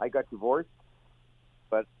 I got divorced,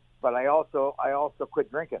 but I also quit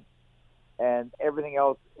drinking, and everything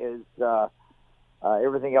else was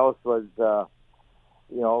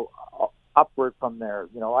upward from there.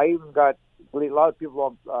 I even got, a lot of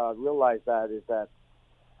people don't realize that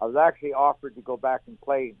I was actually offered to go back and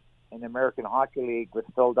play in the American Hockey League with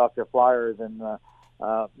Philadelphia Flyers, and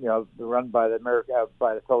run by the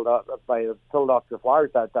Philadelphia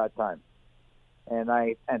Flyers at that time. And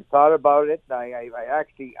I thought about it. I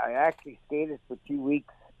actually skated for 2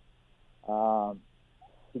 weeks to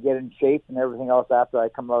get in shape and everything else after I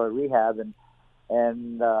come out of rehab, and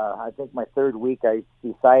I think my third week I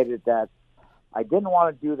decided that I didn't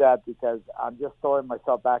want to do that, because I'm just throwing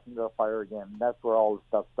myself back into the fire again. And that's where all the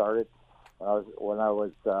stuff started when I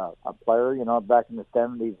was a player. Back in the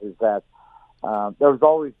 70s, is that there was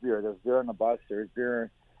always beer. There was beer on the bus. There was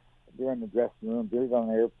beer in the dressing room. Beers on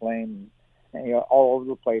the airplane. And, all over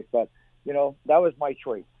the place. But that was my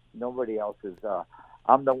choice. Nobody else's.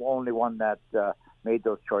 I'm the only one that made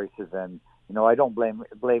those choices, and I don't blame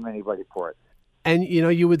anybody for it. And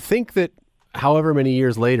you would think that however many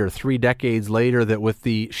years later, 3 decades later, that with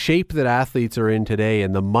the shape that athletes are in today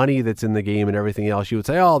and the money that's in the game and everything else, you would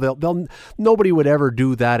say, oh, nobody would ever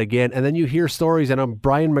do that again. And then you hear stories, and I'm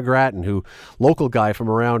Brian McGrattan, local guy from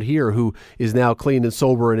around here, who is now clean and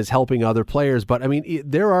sober and is helping other players. But I mean,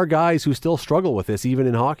 there are guys who still struggle with this, even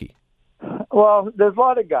in hockey. Well, there's a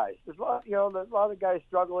lot of guys. There's a lot of guys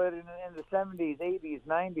struggle with it in the 70s, 80s,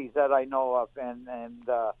 90s that I know of, and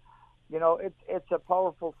it's a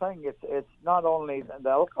powerful thing. It's not only the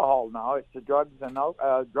alcohol now; it's the drugs and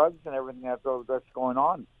everything that's going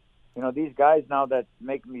on. These guys now that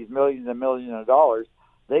making these millions and millions of dollars,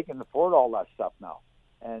 they can afford all that stuff now,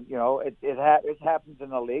 and it happens in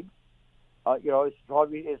the league. It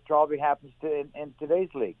probably happens in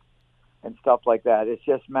today's league and stuff like that. It's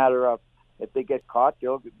just a matter of, if they get caught,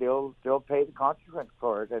 they'll pay the consequence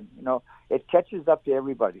for it, and it catches up to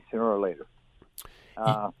everybody sooner or later.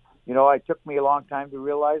 It took me a long time to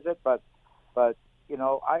realize it, but I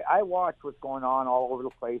watch what's going on all over the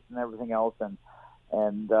place and everything else, and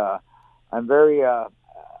I'm very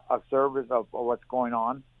observant of what's going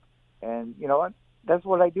on, and that's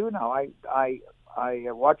what I do now. I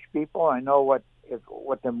watch people. I know what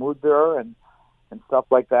their moods are and stuff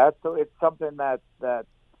like that. So it's something that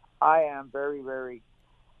I am very, very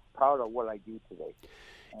proud of what I do today,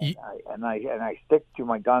 and I stick to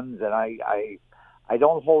my guns, and I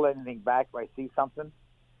don't hold anything back if I see something.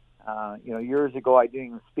 Years ago I didn't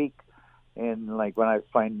even speak when I was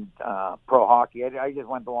playing pro hockey. I just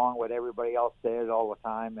went along with everybody else said all the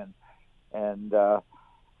time, and that's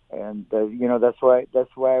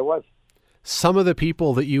why I was. Some of the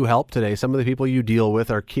people that you help today, some of the people you deal with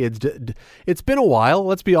are kids. It's been a while.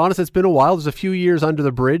 Let's be honest. It's been a while. There's a few years under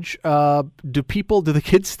the bridge. Do the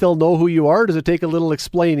kids still know who you are? Does it take a little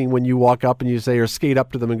explaining when you walk up and you say, or skate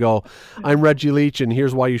up to them and go, I'm Reggie Leach and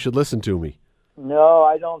here's why you should listen to me? No,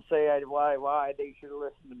 I don't say why they should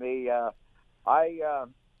listen to me.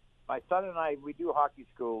 My son and I, we do hockey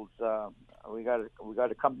schools. We got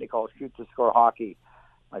a company called Shoot to Score Hockey.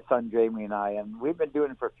 My son Jamie and I, and we've been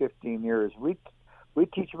doing it for 15 years. We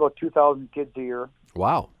teach about 2,000 kids a year.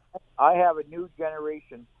 Wow! I have a new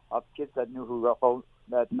generation of kids that know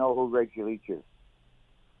who Reggie Leach is.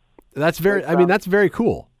 That's very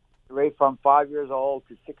cool. Right from 5 years old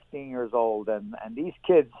to 16 years old, and these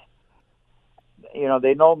kids,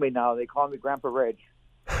 they know me now. They call me Grandpa Reg,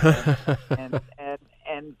 and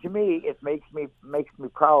to me, it makes me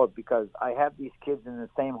proud because I have these kids in the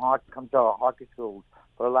same come to our hockey schools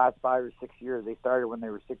for the last 5 or 6 years. They started when they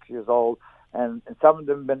were 6 years old, and some of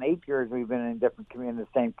them have been 8 years. We've been in the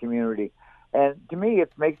same community, and to me,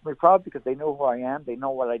 it makes me proud because they know who I am. They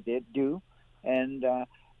know what I do, and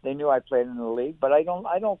they knew I played in the league. But I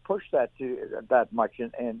don't push that that much,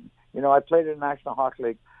 and I played in the National Hockey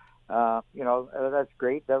League. That's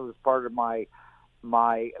great. That was part of my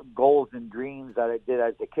goals and dreams that I did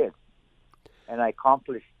as a kid, and I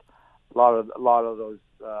accomplished a lot of those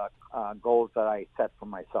goals that I set for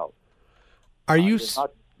myself. Are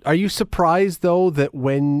you surprised though that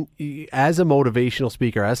when, as a motivational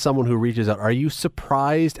speaker, as someone who reaches out, are you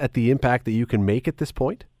surprised at the impact that you can make at this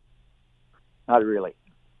point? Not really,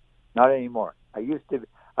 not anymore. I used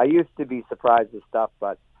to be surprised at stuff,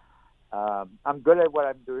 but I'm good at what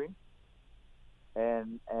I'm doing,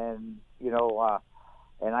 and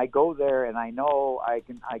I go there, and I know I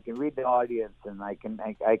can read the audience, and I can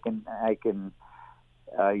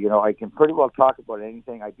pretty well talk about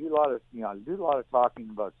anything. I do a lot of talking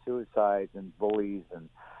about suicides and bullies and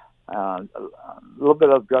a little bit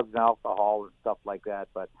of drugs and alcohol and stuff like that.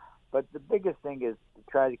 But the biggest thing is to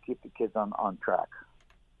try to keep the kids on track.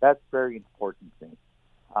 That's very important to me.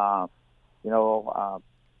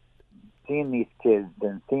 Seeing these kids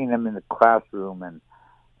and seeing them in the classroom and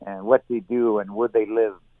what they do and where they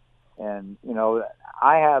live, and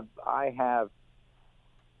I have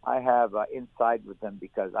inside with them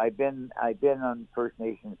because I've been on First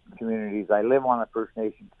Nations communities. I live on a First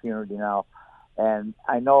Nation community now, and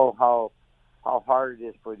I know how hard it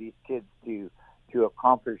is for these kids to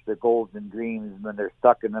accomplish their goals and dreams when they're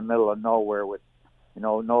stuck in the middle of nowhere with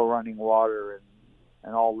no running water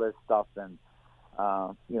and all this stuff. And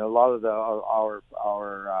a lot of our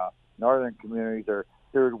northern communities are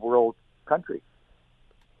third world countries,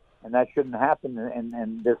 and that shouldn't happen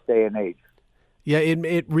in this day and age. Yeah,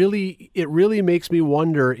 it really makes me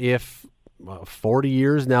wonder if 40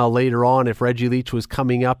 years now later on, if Reggie Leach was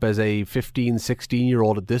coming up as a 15,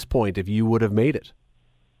 16-year-old at this point, if you would have made it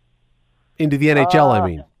into the NHL. I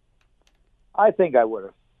mean, I think I would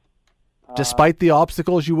have, despite the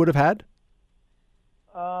obstacles you would have had.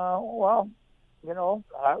 Well,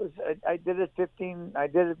 I did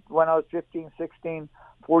it when I was 15, 16,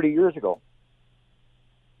 40 years ago.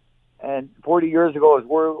 And 40 years ago is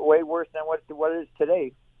way worse than what it is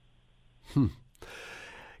today.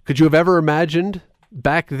 Could you have ever imagined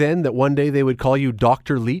back then that one day they would call you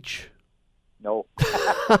Dr. Leach? No.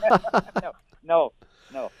 No.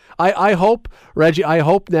 I hope, Reggie,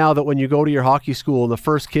 now that when you go to your hockey school and the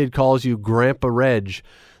first kid calls you Grandpa Reg,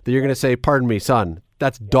 that you're going to say, "Pardon me, son,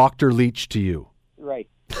 that's Dr. Leach to you." Right.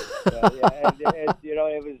 It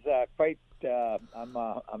was quite. I'm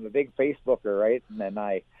a big Facebooker, right? And then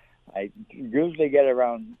I usually get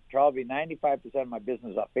around probably 95% of my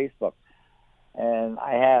business on Facebook. And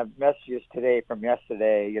I have messages today from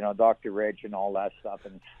yesterday, Dr. Reg and all that stuff.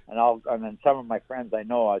 And then some of my friends I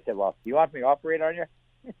know, I said, "Well, do you want me to operate on you?"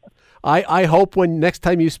 I hope when next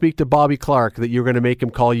time you speak to Bobby Clark that you're going to make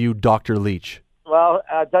him call you Dr. Leach. Well,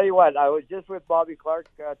 I'll tell you what, I was just with Bobby Clark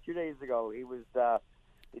 2 days ago. He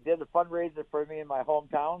did a fundraiser for me in my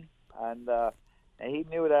hometown, and he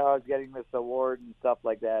knew that I was getting this award and stuff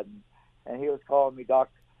like that, and he was calling me Doc.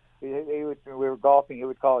 We were golfing. He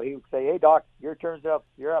would say, "Hey Doc, your turn's up.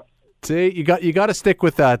 You're up." See, you got to stick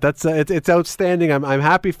with that. That's it's outstanding. I'm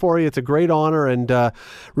happy for you. It's a great honor, and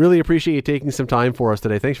really appreciate you taking some time for us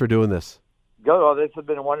today. Thanks for doing this. Well, this has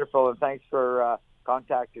been wonderful, and thanks for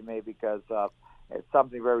contacting me because it's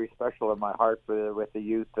something very special in my heart with the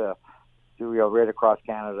youth. Right across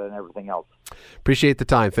Canada and everything else. Appreciate the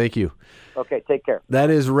time. Thank you. Okay, take care. That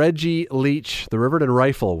is Reggie Leach, the Riverton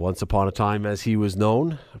Rifle, once upon a time as he was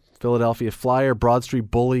known. Philadelphia Flyer, Broad Street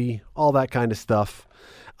Bully, all that kind of stuff.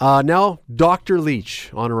 Now, Dr. Leach,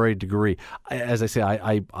 honorary degree. As I say,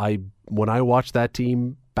 I when I watched that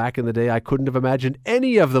team back in the day, I couldn't have imagined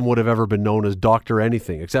any of them would have ever been known as Dr.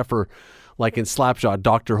 anything, except for, like in Slapshot,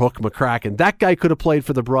 Dr. Hook McCracken. That guy could have played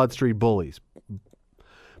for the Broad Street Bullies.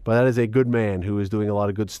 But that is a good man who is doing a lot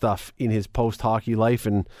of good stuff in his post-hockey life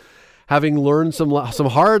and having learned some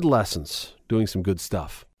hard lessons, doing some good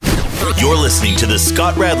stuff. You're listening to the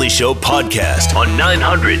Scott Radley Show podcast on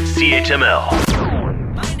 900 CHML.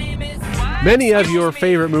 Many of your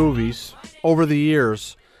favorite movies over the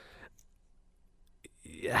years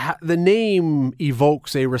the name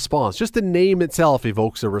evokes a response. Just the name itself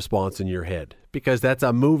evokes a response in your head, because that's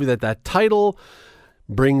a movie that title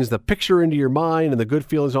brings the picture into your mind and the good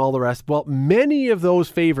feelings and all the rest. Well, many of those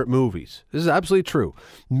favorite movies, this is absolutely true,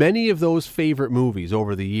 many of those favorite movies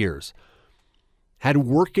over the years had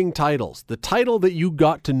working titles. The title that you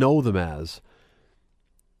got to know them as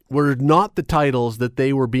were not the titles that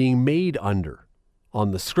they were being made under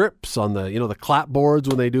on the scripts, on the, the clapboards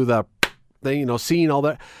when they do the thing, scene, all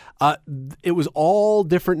that. It was all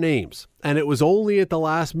different names. And it was only at the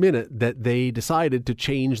last minute that they decided to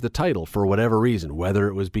change the title for whatever reason, whether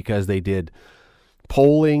it was because they did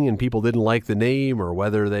polling and people didn't like the name, or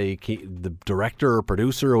whether the director or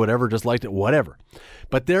producer or whatever just liked it, whatever.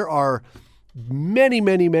 But there are many,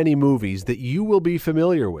 many, many movies that you will be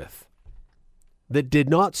familiar with that did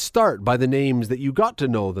not start by the names that you got to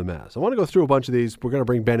know them as. I want to go through a bunch of these. We're going to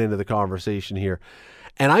bring Ben into the conversation here.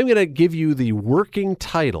 And I'm going to give you the working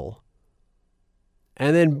title,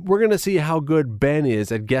 and then we're going to see how good Ben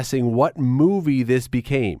is at guessing what movie this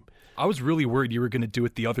became. I was really worried you were going to do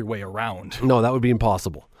it the other way around. No, that would be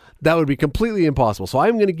impossible. That would be completely impossible. So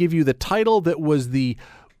I'm going to give you the title that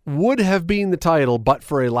would have been the title, but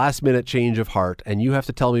for a last-minute change of heart, and you have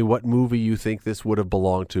to tell me what movie you think this would have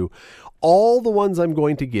belonged to. All the ones I'm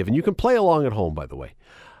going to give, and you can play along at home, by the way.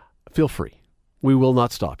 Feel free. We will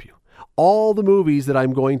not stop you. All the movies that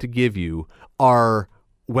I'm going to give you are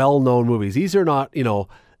well-known movies. These are not,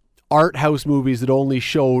 art house movies that only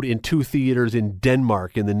showed in 2 theaters in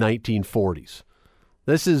Denmark in the 1940s.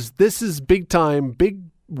 This is big time, big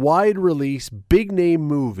wide release, big name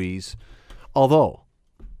movies. Although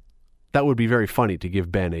that would be very funny to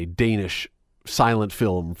give Ben a Danish silent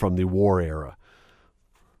film from the war era.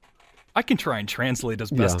 I can try and translate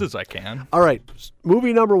as best as I can. All right.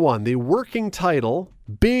 Movie number 1, the working title,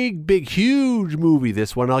 big, huge movie,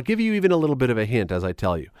 this one. I'll give you even a little bit of a hint as I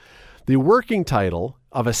tell you. The working title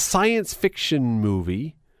of a science fiction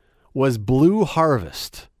movie was Blue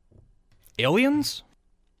Harvest. Aliens?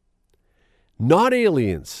 Not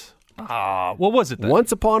Aliens. What was it then?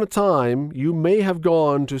 Once upon a time, you may have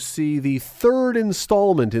gone to see the 3rd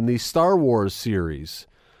installment in the Star Wars series.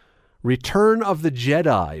 Return of the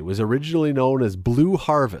Jedi was originally known as Blue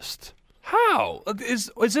Harvest. How? Is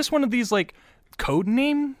this one of these, code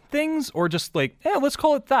name things? Or just let's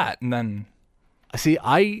call it that, and then... See,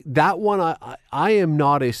 I am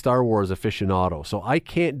not a Star Wars aficionado, so I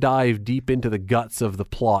can't dive deep into the guts of the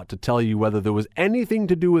plot to tell you whether there was anything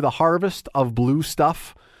to do with a harvest of blue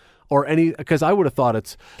stuff or because I would have thought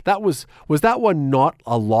was that one not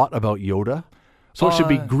a lot about Yoda? So it should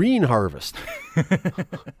be Green Harvest.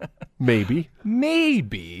 Maybe.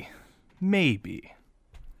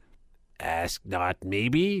 Ask not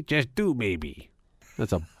maybe, just do maybe.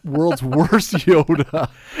 That's a world's worst Yoda.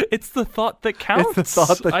 It's the thought that counts. It's the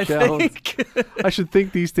thought that counts. Think. I should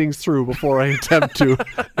think these things through before I attempt to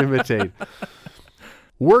imitate.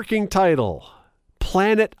 Working title,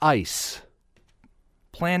 Planet Ice.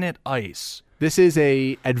 Planet Ice. This is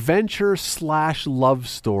a adventure/love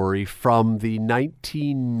story from the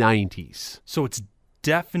 1990s. So it's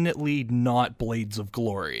definitely not Blades of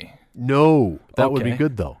Glory. No, that would be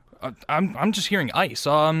good though. I'm just hearing ice.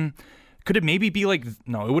 Could it maybe be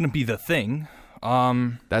no, it wouldn't be The Thing.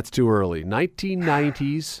 That's too early.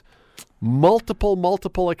 1990s,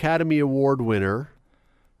 multiple Academy Award winner.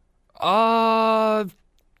 Sure,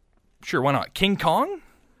 why not? King Kong?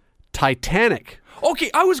 Titanic.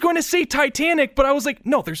 Okay, I was going to say Titanic, but I was like,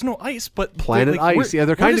 no, there's no ice. But Planet Ice. Yeah,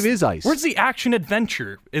 there kind of is ice. Where's the action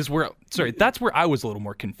adventure? That's where I was a little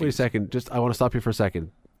more confused. Wait a second. I want to stop you for a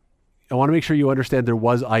second. I want to make sure you understand there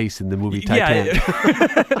was ice in the movie Titanic.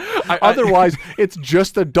 Yeah. Otherwise, it's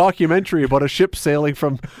just a documentary about a ship sailing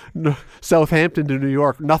from Southampton to New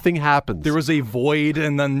York. Nothing happens. There was a void,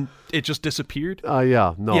 and then it just disappeared?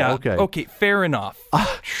 Yeah. No, yeah, okay. Okay, fair enough.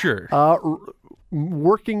 Sure.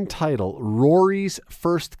 Working title, Rory's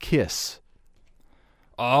First Kiss.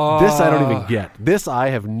 This I don't even get. This I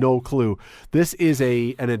have no clue. This is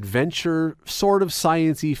an adventure, sort of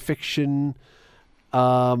science-y fiction.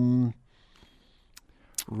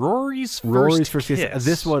 Rory's First Kiss.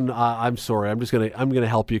 This one, I'm sorry. I'm gonna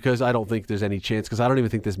help you because I don't think there's any chance because I don't even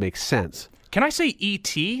think this makes sense. Can I say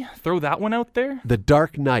E.T.? Throw that one out there. The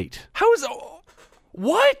Dark Knight. How is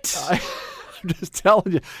what? I'm just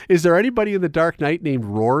telling you. Is there anybody in The Dark Knight named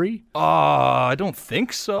Rory? I don't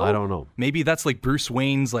think so. I don't know. Maybe that's Bruce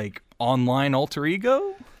Wayne's online alter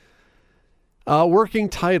ego? Working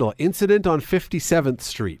title, Incident on 57th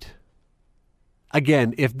Street.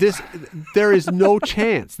 Again, there is no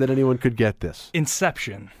chance that anyone could get this.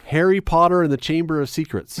 Inception. Harry Potter and the Chamber of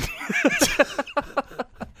Secrets.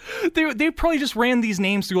 They probably just ran these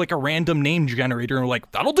names through like a random name generator and were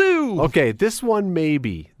like, that'll do. Okay, this one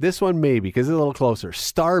maybe, because it's a little closer.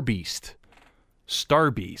 Star Beast.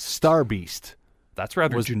 That's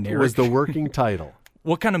rather generic. Was the working title.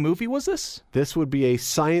 What kind of movie was this? This would be a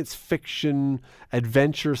science fiction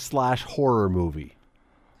adventure / horror movie.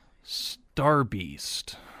 Star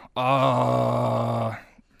Beast. Alien?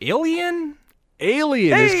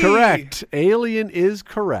 Alien is correct. Alien is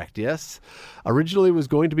correct, yes. Originally it was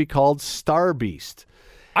going to be called Star Beast.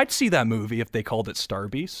 I'd see that movie if they called it Star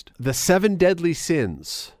Beast. The 7 Deadly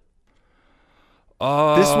Sins.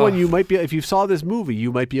 This one you might be, if you saw this movie,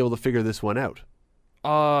 you might be able to figure this one out.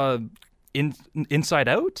 Inside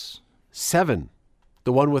Out? 7.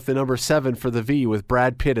 The one with the number 7 for the V with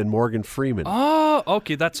Brad Pitt and Morgan Freeman. Oh,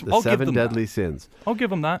 okay. The I'll 7 give them Deadly that. Sins. I'll give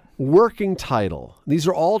them that. Working title. These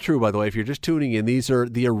are all true, by the way, if you're just tuning in. These are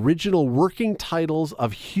the original working titles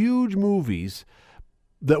of huge movies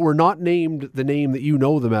that were not named the name that you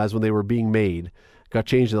know them as when they were being made. Got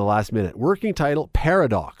changed in the last minute. Working title,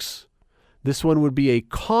 Paradox. This one would be a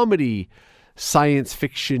comedy, science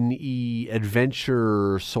fiction-y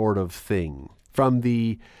adventure sort of thing from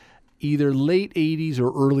the either late 80s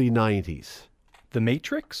or early 90s. The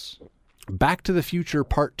Matrix? Back to the Future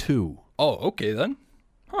Part 2. Oh, okay then.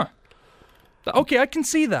 Huh. Okay, I can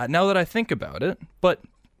see that now that I think about it, but...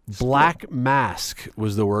 Black Mask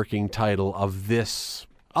was the working title of this.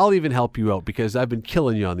 I'll even help you out because I've been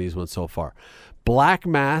killing you on these ones so far. Black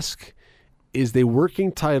Mask is the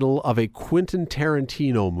working title of a Quentin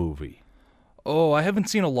Tarantino movie. Oh, I haven't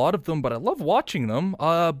seen a lot of them, but I love watching them.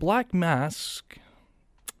 Black Mask...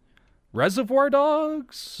 Reservoir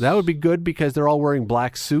Dogs? That would be good because they're all wearing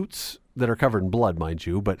black suits that are covered in blood, mind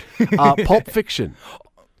you. But Pulp Fiction.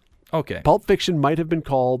 Okay. Pulp Fiction might have been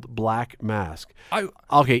called Black Mask.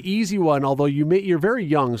 Okay, easy one, although you're very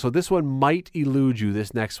young, so this one might elude you,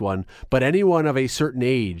 this next one. But anyone of a certain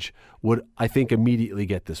age would, I think, immediately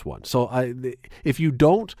get this one. So if you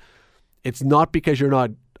don't, it's not because you're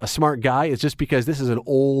not a smart guy. It's just because this is an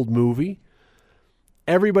old movie.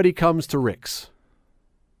 Everybody Comes to Rick's.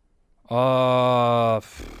 I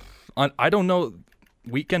don't know.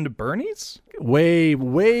 Weekend at Bernie's? Way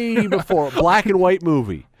before. Black and white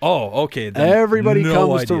movie. Oh, okay. Then Everybody no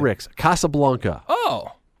Comes idea. to Rick's. Casablanca.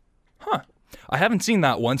 Oh, huh. I haven't seen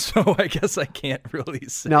that one, so I guess I can't really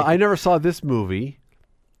say. Now, I never saw this movie,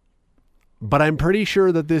 but I'm pretty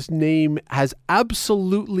sure that this name has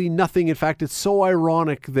absolutely nothing. In fact, it's so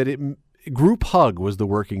ironic that Group Hug was the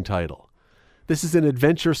working title. This is an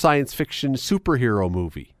adventure science fiction superhero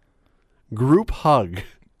movie. Group Hug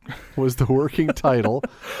was the working title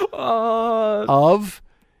of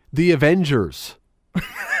The Avengers.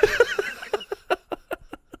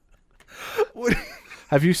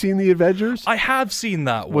 Have you seen The Avengers? I have seen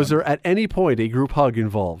that one. Was there at any point a group hug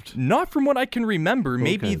involved? Not from what I can remember.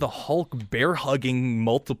 Maybe Okay. the Hulk bear hugging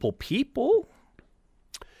multiple people?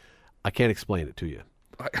 I can't explain it to you.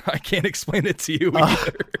 I can't explain it to you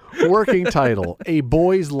either. Working title, A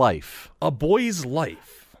Boy's Life. A Boy's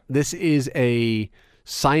Life. This is a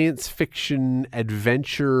science fiction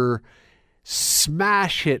adventure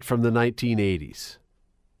smash hit from the 1980s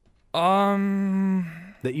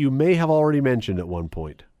that you may have already mentioned at one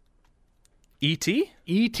point. E.T.?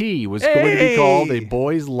 E.T. was going to be called A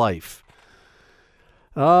Boy's Life.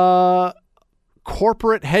 Corporate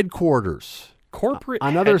Headquarters.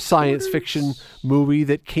 Another science fiction movie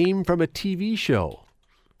that came from a TV show.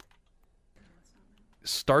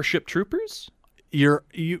 Starship Troopers?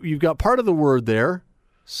 You've got part of the word there.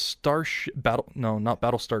 Starship Battle? No, not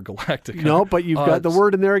Battlestar Galactica. No, but you've got the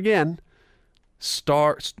word in there again.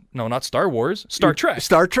 No, not Star Wars. Star Trek.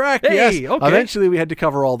 Star Trek. Hey, yes. okay. Eventually, we had to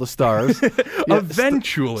cover all the stars. Yeah,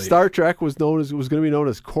 Eventually, Star Trek was going to be known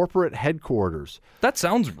as Corporate Headquarters. That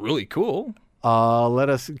sounds really cool. Let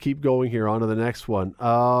us keep going here. On to the next one.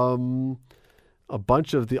 A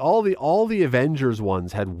bunch of all the Avengers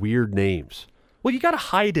ones had weird names. Well, you got to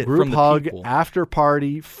hide it Group from the Hug, people. After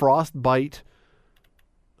Party, Frostbite.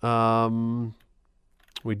 We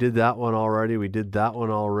did that one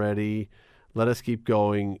already. Let us keep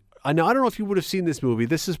going. I don't know if you would have seen this movie.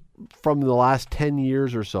 This is from the last 10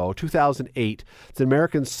 years or so, 2008. It's an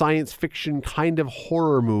American science fiction kind of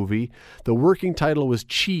horror movie. The working title was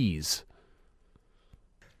Cheese.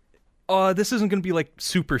 This isn't going to be like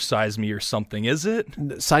Super Size Me or something, is it?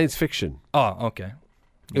 Science fiction. Oh, okay.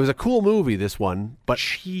 It was a cool movie, this one, but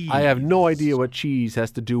Cheese. I have no idea what cheese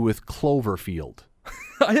has to do with Cloverfield.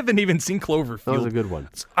 I haven't even seen Cloverfield. That was a good one.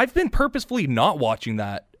 I've been purposefully not watching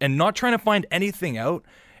that and not trying to find anything out.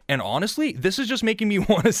 And honestly, this is just making me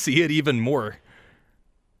want to see it even more.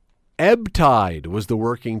 Ebb Tide was the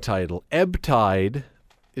working title. Ebb Tide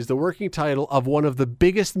is the working title of one of the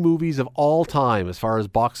biggest movies of all time as far as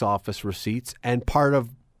box office receipts, and part of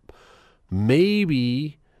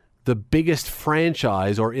maybe the biggest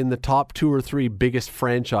franchise, or in the top 2 or 3 biggest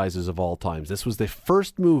franchises of all times. This was the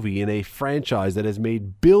first movie in a franchise that has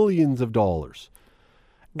made billions of dollars.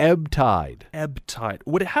 Ebb Tide. Ebb Tide.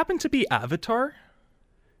 Would it happen to be Avatar?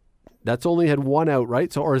 That's only had one out,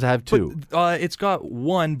 right? So, or does it have 2? It's got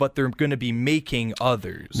 1, but they're going to be making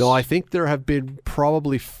others. No, I think there have been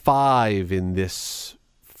probably 5 in this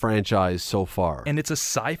franchise so far. And it's a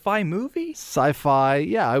sci-fi movie? Sci-fi,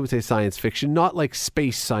 yeah, I would say science fiction. Not like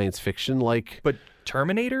space science fiction, like... But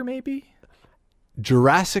Terminator, maybe?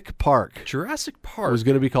 Jurassic Park. Jurassic Park. It was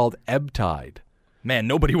going to be called Ebb Tide. Man,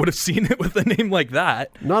 nobody would have seen it with a name like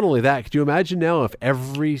that. Not only that, could you imagine now if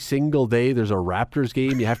every single day there's a Raptors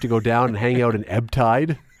game, you have to go down and hang out in Ebb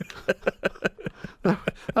Tide? That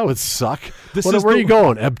would suck. Where are you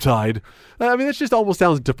going, Ebb Tide? I mean, that just almost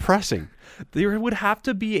sounds depressing. There would have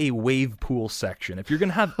to be a wave pool section. If you're going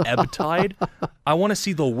to have Ebb Tide, I want to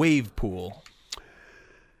see the wave pool.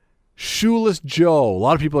 Shoeless Joe. A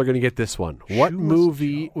lot of people are going to get this one. What Shoeless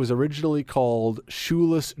movie Joe. was originally called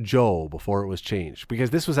Shoeless Joe before it was changed? Because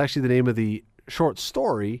this was actually the name of the short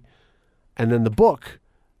story and then the book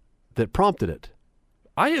that prompted it.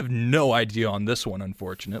 I have no idea on this one,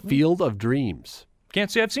 unfortunately. Field of Dreams. Can't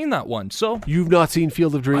say I've seen that one, so... You've not seen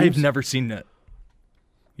Field of Dreams? I've never seen it.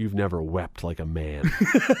 You've never wept like a man.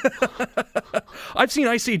 I've seen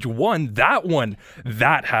Ice Age 1. That one,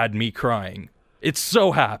 that had me crying. It's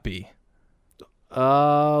so happy.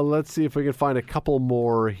 Let's see if we can find a couple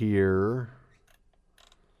more here.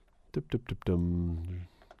 Got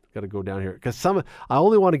to go down here because I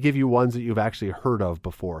only want to give you ones that you've actually heard of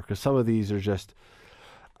before, because some of these are just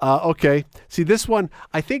okay. See, this one,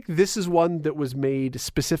 I think this is one that was made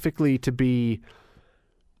specifically to be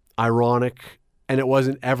ironic, and it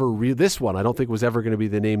wasn't ever real. This one, I don't think was ever going to be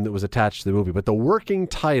the name that was attached to the movie, but the working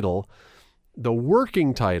title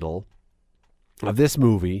of this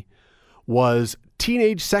movie was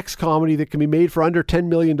teenage sex comedy that can be made for under $10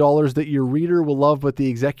 million that your reader will love but the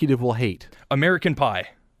executive will hate. American Pie.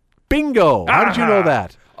 Bingo! How did you know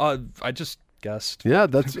that? I just guessed. Yeah,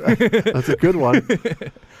 that's a good one.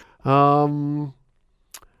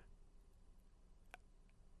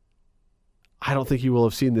 I don't think you will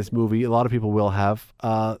have seen this movie. A lot of people will have.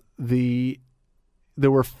 There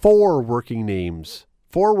were 4 working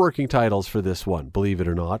titles for this one, believe it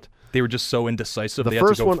or not. They were just so indecisive. The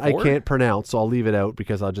first one I can't pronounce, so I'll leave it out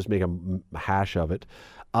because I'll just make a hash of it.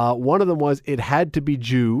 One of them was It Had to Be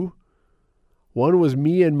Jew. One was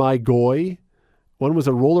Me and My Goy. One was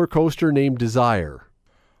a roller coaster named Desire.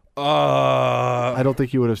 I don't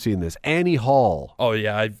think you would have seen this. Annie Hall. Oh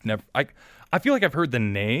yeah, I've never. I feel like I've heard the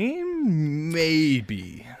name.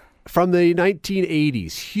 Maybe from the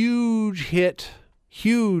 1980s. Huge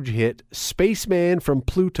hit. Spaceman from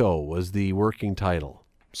Pluto was the working title.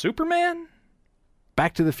 Superman?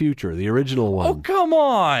 Back to the Future, the original one. Oh, come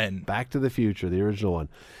on. Back to the Future, the original one.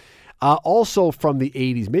 Also from the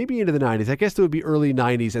 80s, maybe into the 90s. I guess it would be early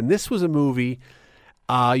 90s. And this was a movie,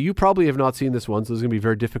 you probably have not seen this one, so it's going to be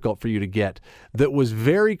very difficult for you to get, that was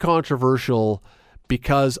very controversial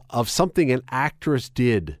because of something an actress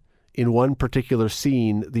did in one particular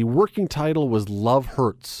scene. The working title was Love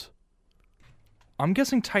Hurts. I'm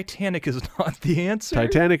guessing Titanic is not the answer.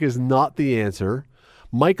 Titanic is not the answer.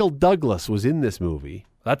 Michael Douglas was in this movie.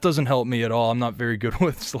 That doesn't help me at all. I'm not very good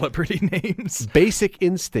with celebrity names. Basic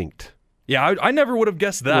Instinct. Yeah, I never would have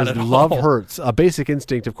guessed that at all. Love Hurts. Basic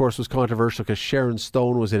Instinct, of course, was controversial because Sharon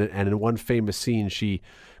Stone was in it, and in one famous scene, she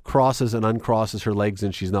crosses and uncrosses her legs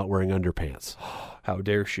and she's not wearing underpants. How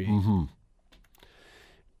dare she? Mm-hmm.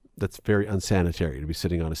 That's very unsanitary to be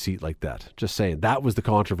sitting on a seat like that. Just saying. That was the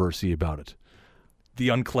controversy about it. The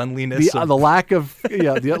uncleanliness. The lack of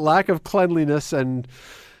the lack of cleanliness and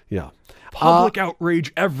public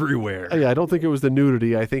outrage everywhere. Yeah, I don't think it was the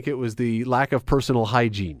nudity. I think it was the lack of personal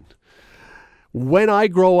hygiene. When I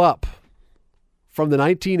Grow Up, from the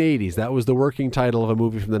 1980s, that was the working title of a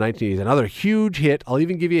movie from the 1980s. Another huge hit. I'll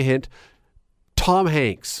even give you a hint. Tom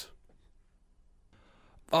Hanks.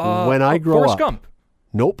 When I Grow Forrest Up. Gump.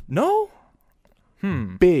 Nope. No?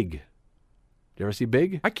 Big. You ever see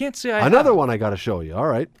Big? I can't say I Another have. one I got to show you. All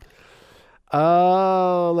right.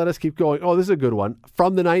 Let us keep going. Oh, this is a good one.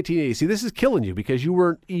 From the 1980s. See, this is killing you because you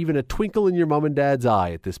weren't even a twinkle in your mom and dad's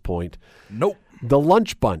eye at this point. Nope. The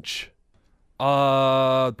Lunch Bunch.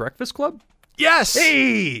 Breakfast Club? Yes!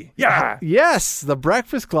 Hey! Yeah! Yes! The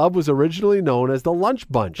Breakfast Club was originally known as the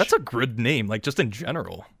Lunch Bunch. That's a good name, like just in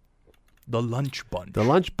general. The Lunch Bunch. The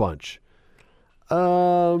Lunch Bunch.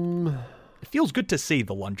 It feels good to say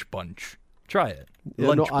the Lunch Bunch. Try it. Yeah,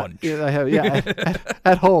 Lunch no, bunch. I have. Yeah,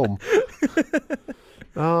 at home.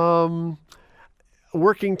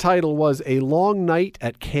 Working title was A Long Night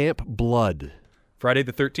at Camp Blood. Friday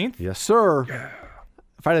the 13th? Yes, sir.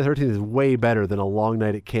 Friday the 13th is way better than A Long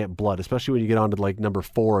Night at Camp Blood, especially when you get on to like number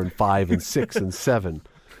 4 and 5 and 6 and 7.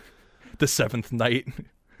 The seventh night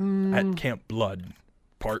at Camp Blood,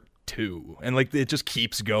 part 2. And like it just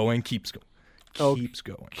keeps going.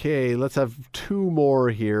 Okay, let's have 2 more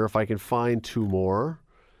here, if I can find 2 more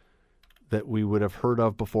that we would have heard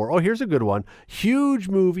of before. Oh, here's a good one. Huge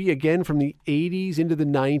movie, again from the 80s into the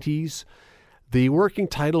 90s. The working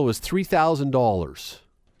title was $3,000.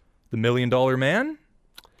 The $1 Million Man?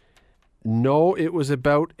 No, it was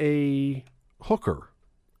about a hooker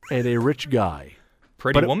and a rich guy.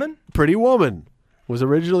 Pretty Woman? Pretty Woman was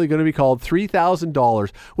originally going to be called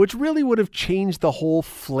 $3,000, which really would have changed the whole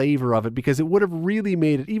flavor of it, because it would have really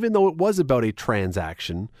made it, even though it was about a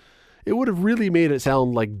transaction, it would have really made it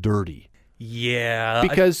sound like dirty. Yeah.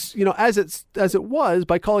 Because, as it was,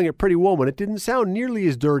 by calling it Pretty Woman, it didn't sound nearly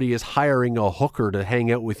as dirty as hiring a hooker to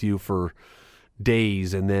hang out with you for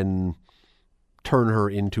days and then turn her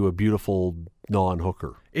into a beautiful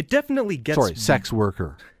non-hooker. It definitely gets... sex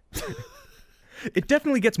worker. It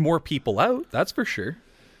definitely gets more people out, that's for sure.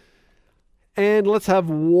 And let's have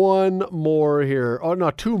one more here. Oh, no,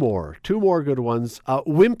 2 more. 2 more good ones.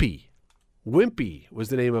 Wimpy. Wimpy was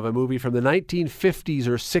the name of a movie from the 1950s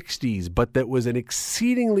or 60s, but that was an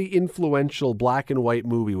exceedingly influential black and white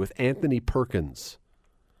movie with Anthony Perkins.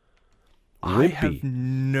 Wimpy. I have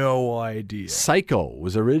no idea. Psycho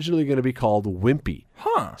was originally going to be called Wimpy.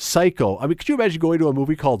 Huh. Psycho. I mean, could you imagine going to a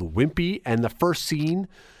movie called Wimpy and the first scene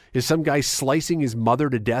is some guy slicing his mother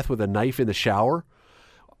to death with a knife in the shower?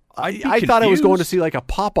 I thought I was going to see like a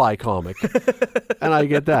Popeye comic, and I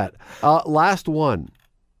get that. Last one.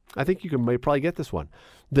 I think you might probably get this one.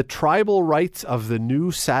 The Tribal Rights of the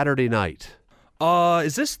New Saturday Night.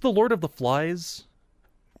 Is this The Lord of the Flies?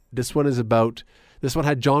 This one had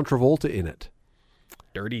John Travolta in it.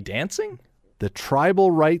 Dirty Dancing? The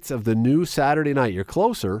Tribal Rights of the New Saturday Night. You're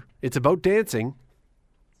closer. It's about dancing.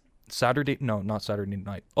 Not Saturday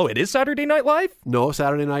Night. Oh, it is Saturday Night Live? No,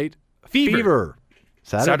 Saturday Night Fever.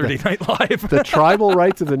 Saturday Night Live. The Tribal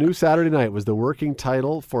Rights of the New Saturday Night was the working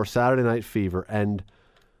title for Saturday Night Fever. And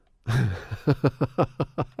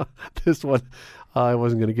this one, I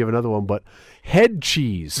wasn't going to give another one, but Head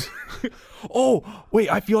Cheese. Oh, wait,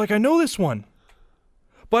 I feel like I know this one,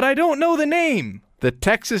 but I don't know the name. The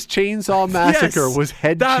Texas Chainsaw Massacre was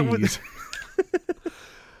Head Cheese.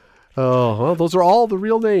 Oh, well, those are all the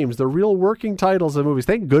real names, the real working titles of movies.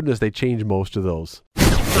 Thank goodness they changed most of those.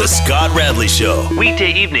 The Scott Radley Show.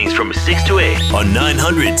 Weekday evenings from 6 to 8 on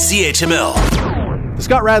 900 CHML. The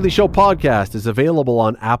Scott Radley Show podcast is available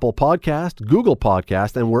on Apple Podcast, Google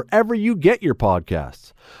Podcast, and wherever you get your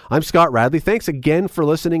podcasts. I'm Scott Radley. Thanks again for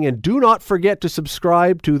listening, and do not forget to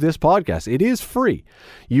subscribe to this podcast. It is free.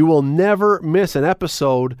 You will never miss an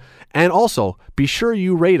episode, and also be sure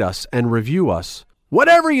you rate us and review us.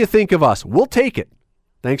 Whatever you think of us, we'll take it.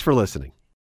 Thanks for listening.